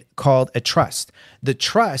created called a trust. The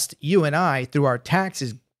trust, you and I, through our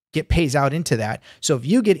taxes, pays out into that. So if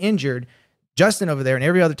you get injured, Justin over there and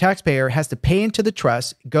every other taxpayer has to pay into the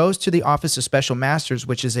trust, goes to the Office of Special Masters,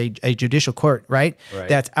 which is a judicial court, right?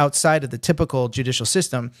 That's outside of the typical judicial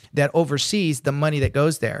system that oversees the money that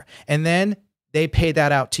goes there. And then they pay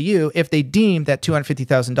that out to you if they deem that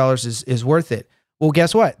 $250,000 is worth it. Well,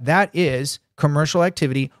 guess what? That is commercial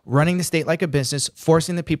activity, running the state like a business,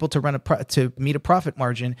 forcing the people to meet a profit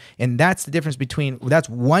margin, and that's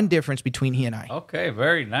one difference between he and I. Okay,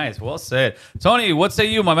 very nice. Well said. Tony, what say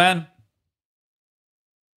you, my man?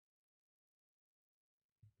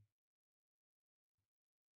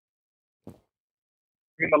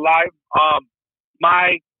 Alive.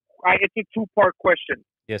 It's a 2-part question.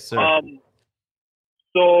 Yes, sir.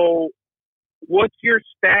 So what's your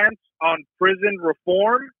stance on prison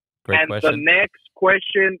reform? Great and question. The next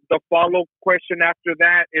question, the follow-up question after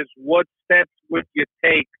that is, what steps would you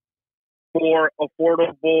take for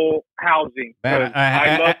affordable housing? Man,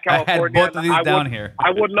 I love California. I had both of these down here.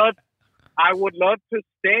 I would love to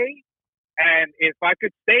stay, and if I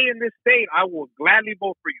could stay in this state, I will gladly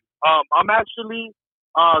vote for you. I'm actually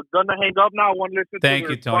gonna hang up now. I want to listen to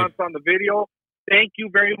the response on the video. Thank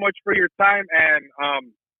you very much for your time, and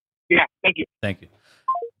thank you. Thank you.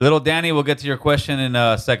 Little Danny, we'll get to your question in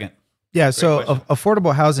a second. Yeah, so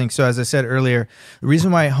affordable housing. So as I said earlier, the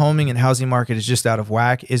reason why homing and housing market is just out of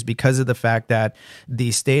whack is because of the fact that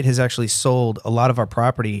the state has actually sold a lot of our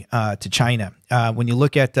property to China. When you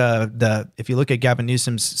look at if you look at Gavin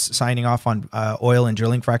Newsom's signing off on oil and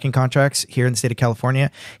drilling fracking contracts here in the state of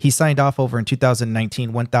California, he signed off over in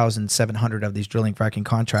 2019 1,700 of these drilling fracking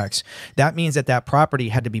contracts. That means that property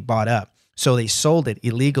had to be bought up. So they sold it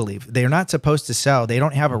illegally. They're not supposed to sell. They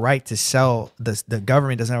don't have a right to sell. The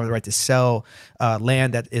government doesn't have the right to sell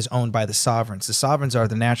land that is owned by the sovereigns. The sovereigns are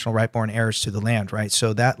the natural right-born heirs to the land, right?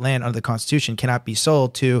 So that land under the Constitution cannot be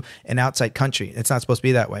sold to an outside country. It's not supposed to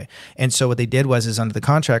be that way. And so what they did was under the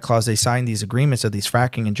contract clause, they signed these agreements of these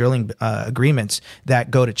fracking and drilling agreements that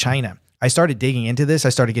go to China. I started digging into this. I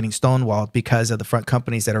started getting stonewalled because of the front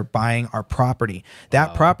companies that are buying our property.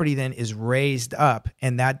 That property then is raised up,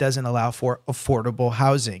 and that doesn't allow for affordable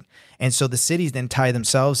housing. And so the cities then tie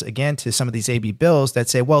themselves again to some of these AB bills that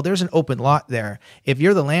say, well, there's an open lot there. If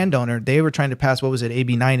you're the landowner, they were trying to pass, what was it,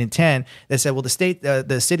 AB 9 and 10, that said, well,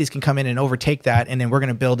 the cities can come in and overtake that, and then we're going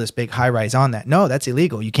to build this big high rise on that. No, that's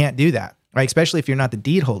illegal. You can't do that. right? Especially if you're not the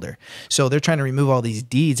deed holder. So they're trying to remove all these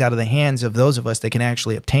deeds out of the hands of those of us that can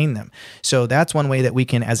actually obtain them. So that's one way that we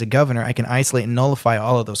can, as a governor, I can isolate and nullify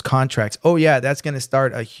all of those contracts. Oh yeah, that's going to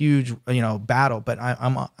start a huge, battle, but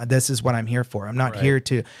this is what I'm here for. I'm not here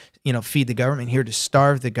to, feed the government, I'm here to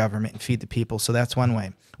starve the government and feed the people. So that's one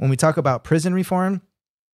way. When we talk about prison reform,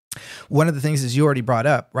 one of the things is you already brought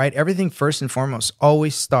up, right? Everything first and foremost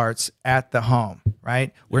always starts at the home,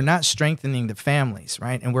 right? We're not strengthening the families,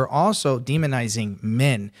 right? And we're also demonizing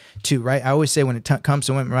men too, right? I always say when it comes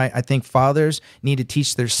to women, right? I think fathers need to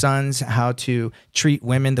teach their sons how to treat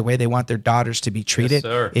women the way they want their daughters to be treated.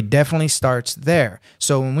 Yes, it definitely starts there.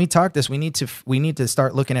 So when we talk this, we need to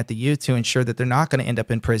start looking at the youth to ensure that they're not going to end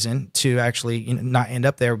up in prison, to actually not end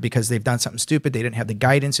up there because they've done something stupid, they didn't have the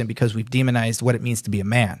guidance, and because we've demonized what it means to be a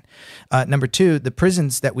man. Number two, the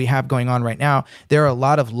prisons that we have going on right now, there are a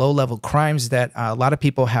lot of low-level crimes that a lot of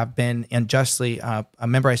people have been unjustly.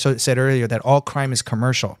 Remember, I said earlier that all crime is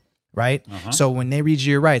commercial, right? So when they read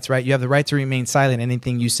you your rights, right, you have the right to remain silent.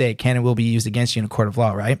 Anything you say can and will be used against you in a court of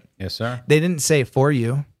law, right? Yes, sir. They didn't say for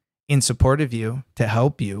you, in support of you, to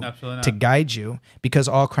help you, to guide you, because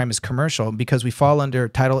all crime is commercial, because we fall under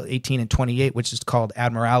Title 18 and 28, which is called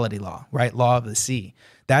admiralty law, right? Law of the sea.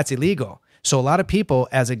 That's illegal. So a lot of people,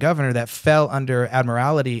 as a governor, that fell under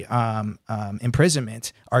admiralty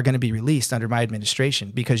imprisonment are going to be released under my administration,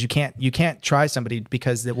 because you can't try somebody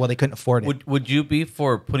because they couldn't afford it. Would you be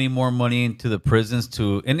for putting more money into the prisons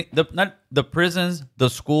not the prisons, the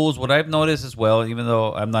schools? What I've noticed as well, even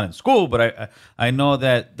though I'm not in school, but I know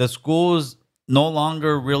that the schools no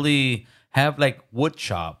longer really have like wood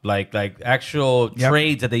shop, like actual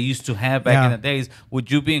trades that they used to have back in the days. Would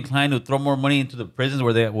you be inclined to throw more money into the prisons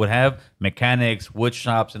where they would have mechanics, wood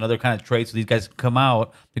shops, and other kind of trades so these guys can come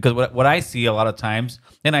out? Because what I see a lot of times,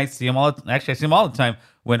 and I see them all the time,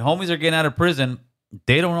 when homies are getting out of prison,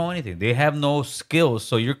 they don't know anything. They have no skills.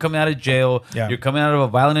 So you're coming out of jail, you're coming out of a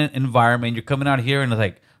violent environment, you're coming out here and it's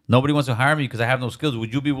like, nobody wants to hire me because I have no skills.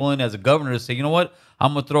 Would you be willing as a governor to say, you know what,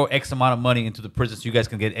 I'm going to throw X amount of money into the prison so you guys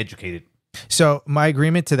can get educated? So my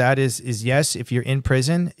agreement to that is yes, if you're in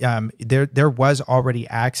prison, there was already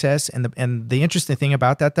access, and the interesting thing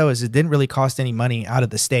about that though is it didn't really cost any money out of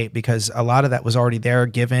the state, because a lot of that was already there,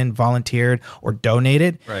 given, volunteered, or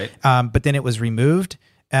donated. Right. But then it was removed.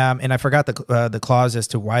 And I forgot the clause as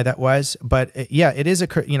to why that was, but it is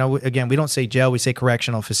again, we don't say jail, we say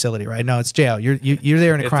correctional facility, right? No, it's jail. You're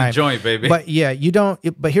there in a crime. It's a joint, baby. But you don't.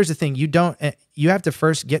 But here's the thing: you have to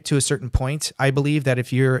first get to a certain point. I believe that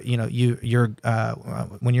if you're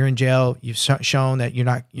when you're in jail, you've shown that you're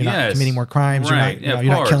not committing more crimes, right. you're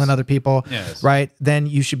not killing other people, yes. right? Then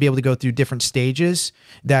you should be able to go through different stages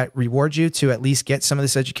that reward you to at least get some of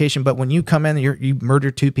this education. But when you come in, you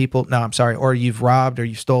murder 2 people, or you've robbed or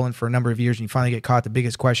you've stolen for a number of years and you finally get caught, the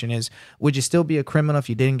biggest question is, would you still be a criminal if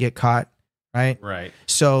you didn't get caught? Right.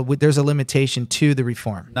 So there's a limitation to the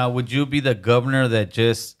reform. Now, would you be the governor that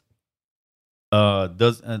just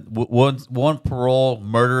won't parole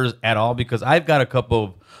murders at all? Because I've got a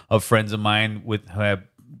couple of friends of mine who have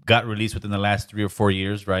got released within the last 3 or 4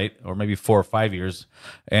 years, right? Or maybe 4 or 5 years.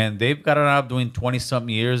 And they've gotten out doing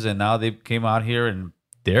 20-something years, and now they came out here and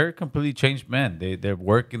they're completely changed men. They're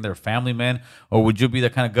working, they're family men. Or would you be the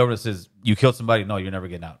kind of governor that says, you killed somebody, no, you're never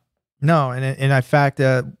getting out? No, and in fact,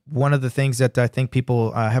 one of the things that I think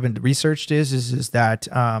people haven't researched is that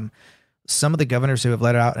some of the governors who have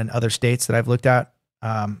let out in other states that I've looked at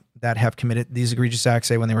that have committed these egregious acts,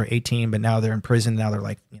 say when they were 18, but now they're in prison. Now they're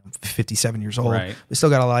like 57 years old. Right. They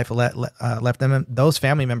still got a life left them. Those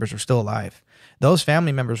family members are still alive. Those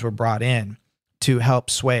family members were brought in to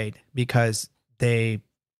help Suede because they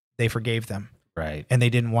forgave them. Right. And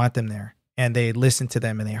they didn't want them there. And they listened to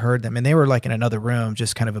them and they heard them. And they were like in another room,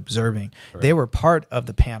 just kind of observing. Right. They were part of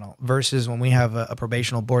the panel, versus when we have a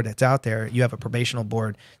probational board that's out there, you have a probational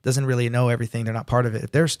board, doesn't really know everything. They're not part of it.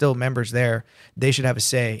 If there's still members there, they should have a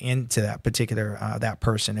say into that particular, that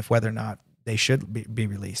person, if whether or not they should be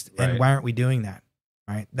released. Right. And why aren't we doing that?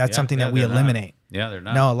 Right. That's something that we eliminate. Yeah, they're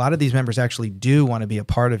not. No, a lot of these members actually do want to be a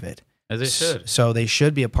part of it. As they should. So they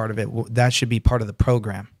should be a part of it. That should be part of the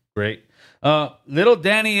program. Great. Little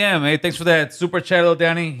Danny M. Hey, thanks for that super chat, little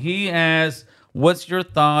Danny. He asks, what's your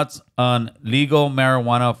thoughts on legal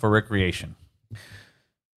marijuana for recreation?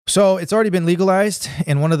 So it's already been legalized.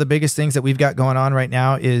 And one of the biggest things that we've got going on right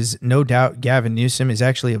now is, no doubt, Gavin Newsom is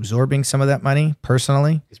actually absorbing some of that money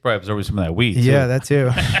personally. He's probably absorbing some of that weed. Yeah, that too.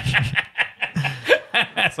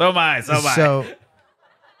 So am I. So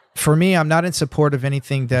For me, I'm not in support of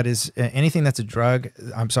anything that is anything that's a drug.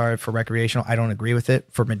 I'm sorry, for recreational, I don't agree with it.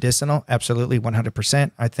 For medicinal, absolutely,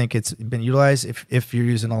 100%. I think it's been utilized if you're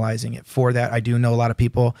utilizing it for that. I do know a lot of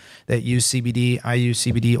people that use CBD. I use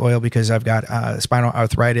CBD oil because I've got spinal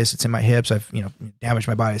arthritis. It's in my hips. I've damaged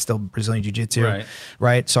my body. It's still Brazilian Jiu-Jitsu,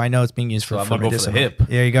 right? So I know it's being used for medicinal. Go for the hip.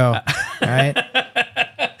 There you go. All right,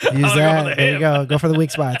 use that. There you go. Go for the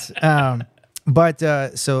weak spots. But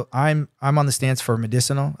so I'm on the stance for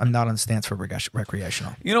medicinal. I'm not on the stance for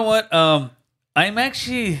recreational. You know what? I'm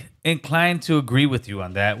actually inclined to agree with you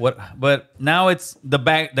on that. But now it's the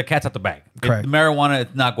bag. The cat's out the bag. Correct. Marijuana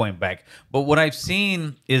is not going back. But what I've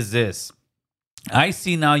seen is this. I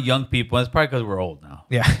see now young people. It's probably because we're old now.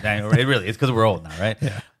 Yeah. It really is because we're old now, right?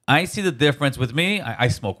 Yeah. I see the difference with me. I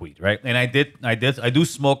smoke weed, right? And I do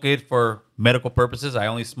smoke it for medical purposes. I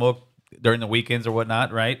only smoke during the weekends or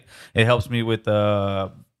whatnot, right? It helps me with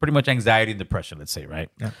pretty much anxiety and depression, let's say, right?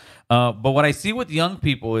 Yeah. But what I see with young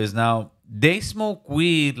people is now they smoke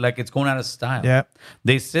weed like it's going out of style. Yeah.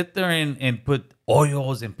 They sit there and put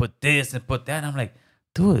oils and put this and put that. And I'm like,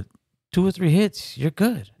 dude, 2 or 3 hits, you're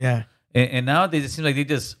good. Yeah. And nowadays it seems like they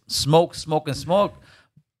just smoke.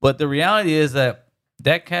 But the reality is that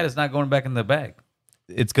cat is not going back in the bag.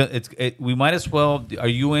 We might as well. Are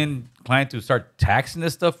you inclined to start taxing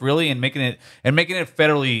this stuff really and making it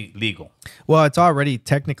federally legal? Well, it's already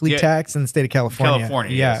technically taxed in the state of California.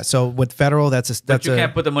 Yeah. Yes. So with federal, But you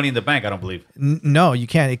can't put the money in the bank. I don't believe. No, you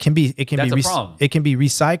can't. It can be. That's a problem. It can be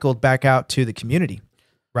recycled back out to the community,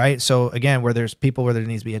 right? So again, where there's people where there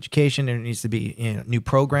needs to be education, there needs to be new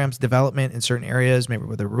programs development in certain areas, maybe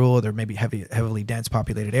where they're rural, there may be heavily dense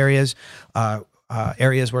populated areas,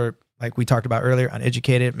 areas where, like we talked about earlier,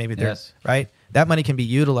 uneducated, maybe they're right. That money can be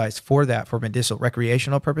utilized for that, for medicinal,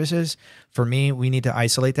 recreational purposes. For me, we need to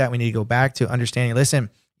isolate that. We need to go back to understanding. Listen,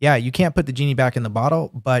 yeah, you can't put the genie back in the bottle,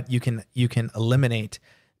 but you can eliminate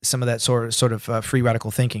some of that sort of free radical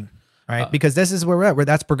thinking, right? Because this is where we're at. Where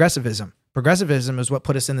that's progressivism. Progressivism is what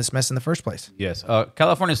put us in this mess in the first place. Yes,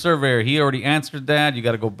 California surveyor, he already answered that. You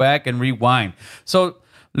got to go back and rewind. So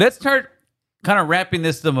let's start kind of wrapping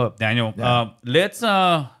this up, Daniel.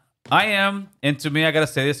 Yeah. And to me, I gotta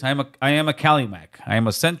say this: I am a Cali Mac. I am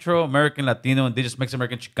a Central American, Latino, Indigenous, Mexican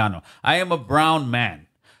American, Chicano. I am a brown man.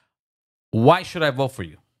 Why should I vote for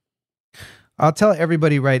you? I'll tell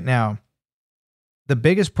everybody right now, the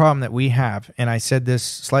biggest problem that we have, and I said this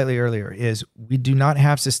slightly earlier, is we do not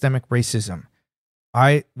have systemic racism.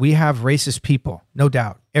 We have racist people, no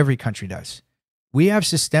doubt. Every country does. We have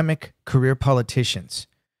systemic career politicians.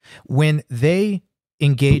 When they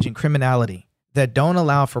engage in criminality that don't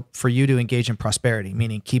allow for you to engage in prosperity,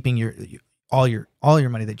 meaning keeping all your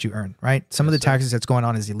money that you earn, right? Some of the taxes that's going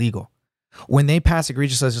on is illegal. When they pass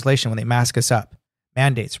egregious legislation, when they mask us up,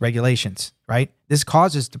 mandates, regulations, right? This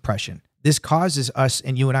causes depression. This causes us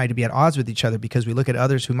and you and I to be at odds with each other because we look at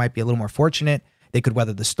others who might be a little more fortunate. They could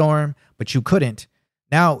weather the storm, but you couldn't.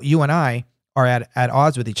 Now you and I are at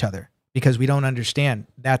odds with each other because we don't understand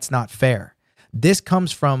that's not fair. This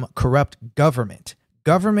comes from corrupt government.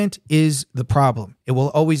 Government is the problem. It will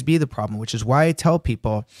always be the problem, which is why I tell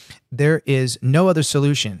people there is no other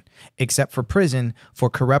solution except for prison for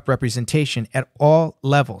corrupt representation at all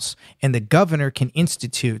levels. And the governor can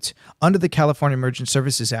institute, under the California Emergent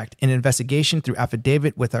Services Act, an investigation through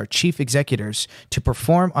affidavit with our chief executors to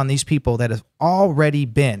perform on these people that have already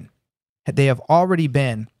been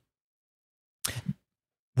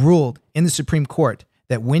ruled in the Supreme Court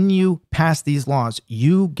that when you pass these laws,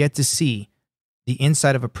 you get to see the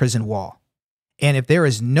inside of a prison wall. And if there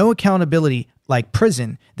is no accountability like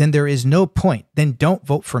prison, then there is no point. Then don't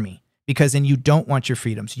vote for me, because then you don't want your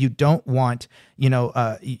freedoms. You don't want,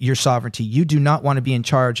 your sovereignty. You do not want to be in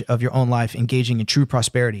charge of your own life, engaging in true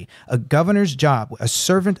prosperity. A governor's job, a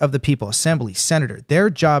servant of the people, assembly, senator, their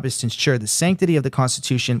job is to ensure the sanctity of the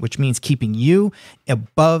Constitution, which means keeping you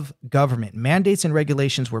above government. Mandates and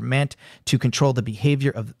regulations were meant to control the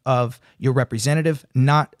behavior of your representative,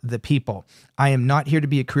 not the people. I am not here to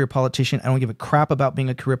be a career politician. I don't give a crap about being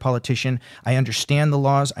a career politician. I understand the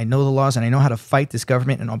laws. I know the laws, and I know how to fight this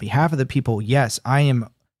government. And on behalf of the people, yes, I am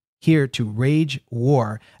here to wage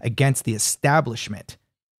war against the establishment,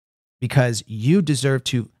 because you deserve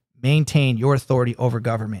to maintain your authority over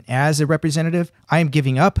government. As a representative, I am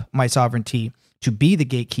giving up my sovereignty to be the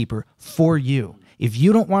gatekeeper for you. If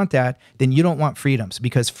you don't want that, then you don't want freedoms,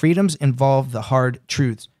 because freedoms involve the hard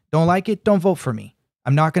truths. Don't like it? Don't vote for me.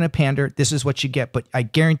 I'm not going to pander. This is what you get. But I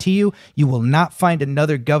guarantee you, you will not find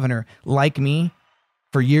another governor like me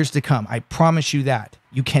for years to come. I promise you that.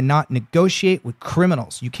 You cannot negotiate with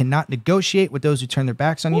criminals. You cannot negotiate with those who turn their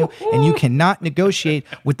backs on you. And you cannot negotiate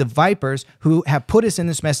with the vipers who have put us in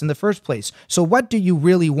this mess in the first place. So what do you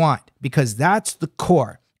really want? Because that's the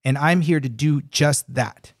core. And I'm here to do just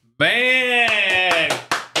that. Man,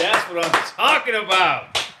 that's what I'm talking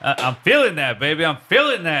about. I'm feeling that, baby. I'm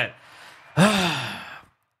feeling that.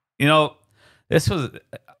 You know, this was,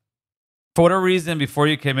 for whatever reason, before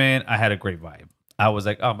you came in, I had a great vibe. I was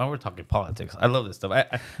like, oh, man, we're talking politics. I love this stuff.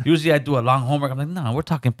 Usually I do a long homework. I'm like, no, we're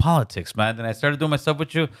talking politics, man. Then I started doing my stuff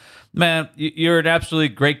with you. Man, you're an absolutely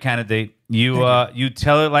great candidate. You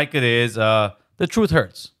tell it like it is. The truth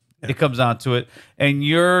hurts. Yeah. It comes down to it. And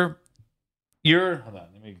you're, hold on,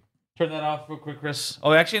 let me turn that off real quick, Chris.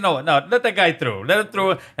 Oh, actually, no, let that guy through. Let him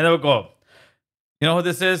through, and then we'll go. You know who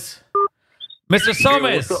this is? Mr.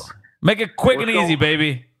 Somes. Make it quick and easy,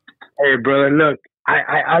 baby. Hey, brother, look.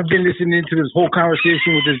 I've been listening to this whole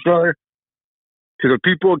conversation with this brother. To the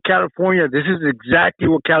people of California, this is exactly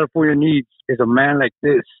what California needs, is a man like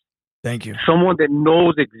this. Thank you. Someone that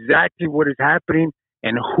knows exactly what is happening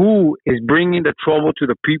and who is bringing the trouble to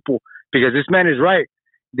the people. Because this man is right.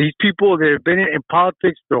 These people that have been in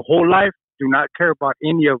politics their whole life do not care about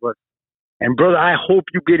any of us. And, brother, I hope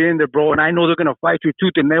you get in there, bro. And I know they're going to fight you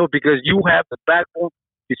tooth and nail because you have the backbone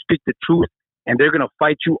to speak the truth. And they're going to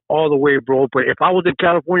fight you all the way, bro. But if I was in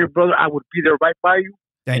California, brother, I would be there right by you.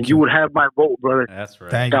 Thank you. You would have my vote, brother. That's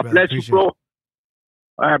right. Thank God you, bless you, bro. All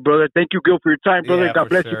right, brother. Thank you, Gil, for your time, brother. Yeah, God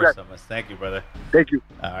bless you, guys. Thank you, brother. Thank you.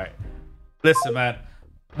 All right. Listen, man.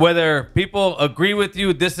 Whether people agree with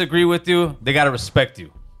you, disagree with you, they got to respect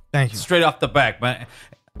you. Thank you. Straight off the back, man.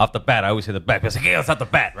 Off the bat, I always say the back. It's like, yeah, it's off the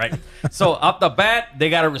bat, right? So off the bat,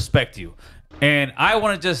 they got to respect you. And I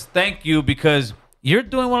want to just thank you because you're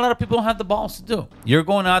doing what a lot of people don't have the balls to do. You're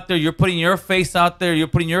going out there, you're putting your face out there, you're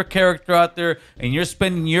putting your character out there, and you're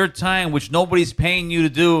spending your time, which nobody's paying you to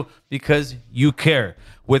do because you care.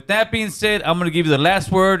 With that being said, I'm going to give you the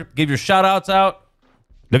last word, give your shout outs out.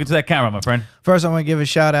 Look into that camera, my friend. First, I want to give a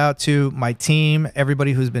shout out to my team,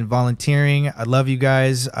 everybody who's been volunteering. I love you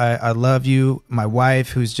guys. I love you. My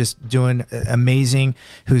wife, who's just doing amazing,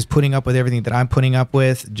 who's putting up with everything that I'm putting up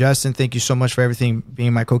with. Justin, thank you so much for everything,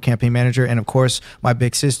 being my co-campaign manager. And, of course, my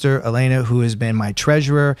big sister, Elena, who has been my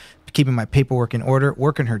treasurer, keeping my paperwork in order,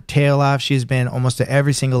 working her tail off. She's been almost to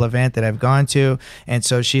every single event that I've gone to. And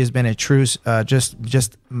so she has been a true, just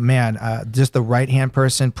the right-hand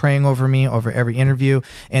person, praying over me over every interview.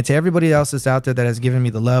 And to everybody else that's out there that has given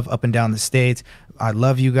me the love up and down the state, I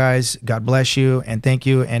love you guys. God bless you. And thank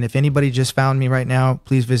you. And if anybody just found me right now,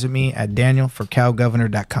 please visit me at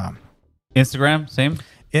danielforcalgovernor.com. Instagram, same?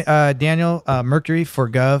 Daniel Mercury for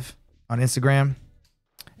Gov on Instagram.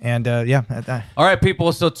 And yeah. All right,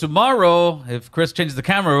 people. So tomorrow, if Chris changes the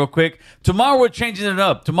camera real quick, tomorrow we're changing it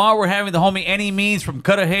up. Tomorrow we're having the homie Any Means from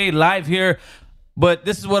Cudahy live here. But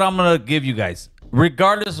this is what I'm going to give you guys.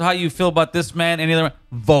 Regardless of how you feel about this man, any other,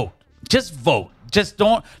 vote. Just vote. Just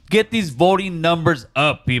don't get these voting numbers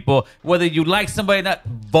up, people. Whether you like somebody or not,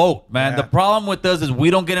 vote, man. Yeah. The problem with us is we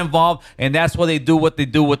don't get involved, and that's why they do what they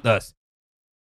do with us.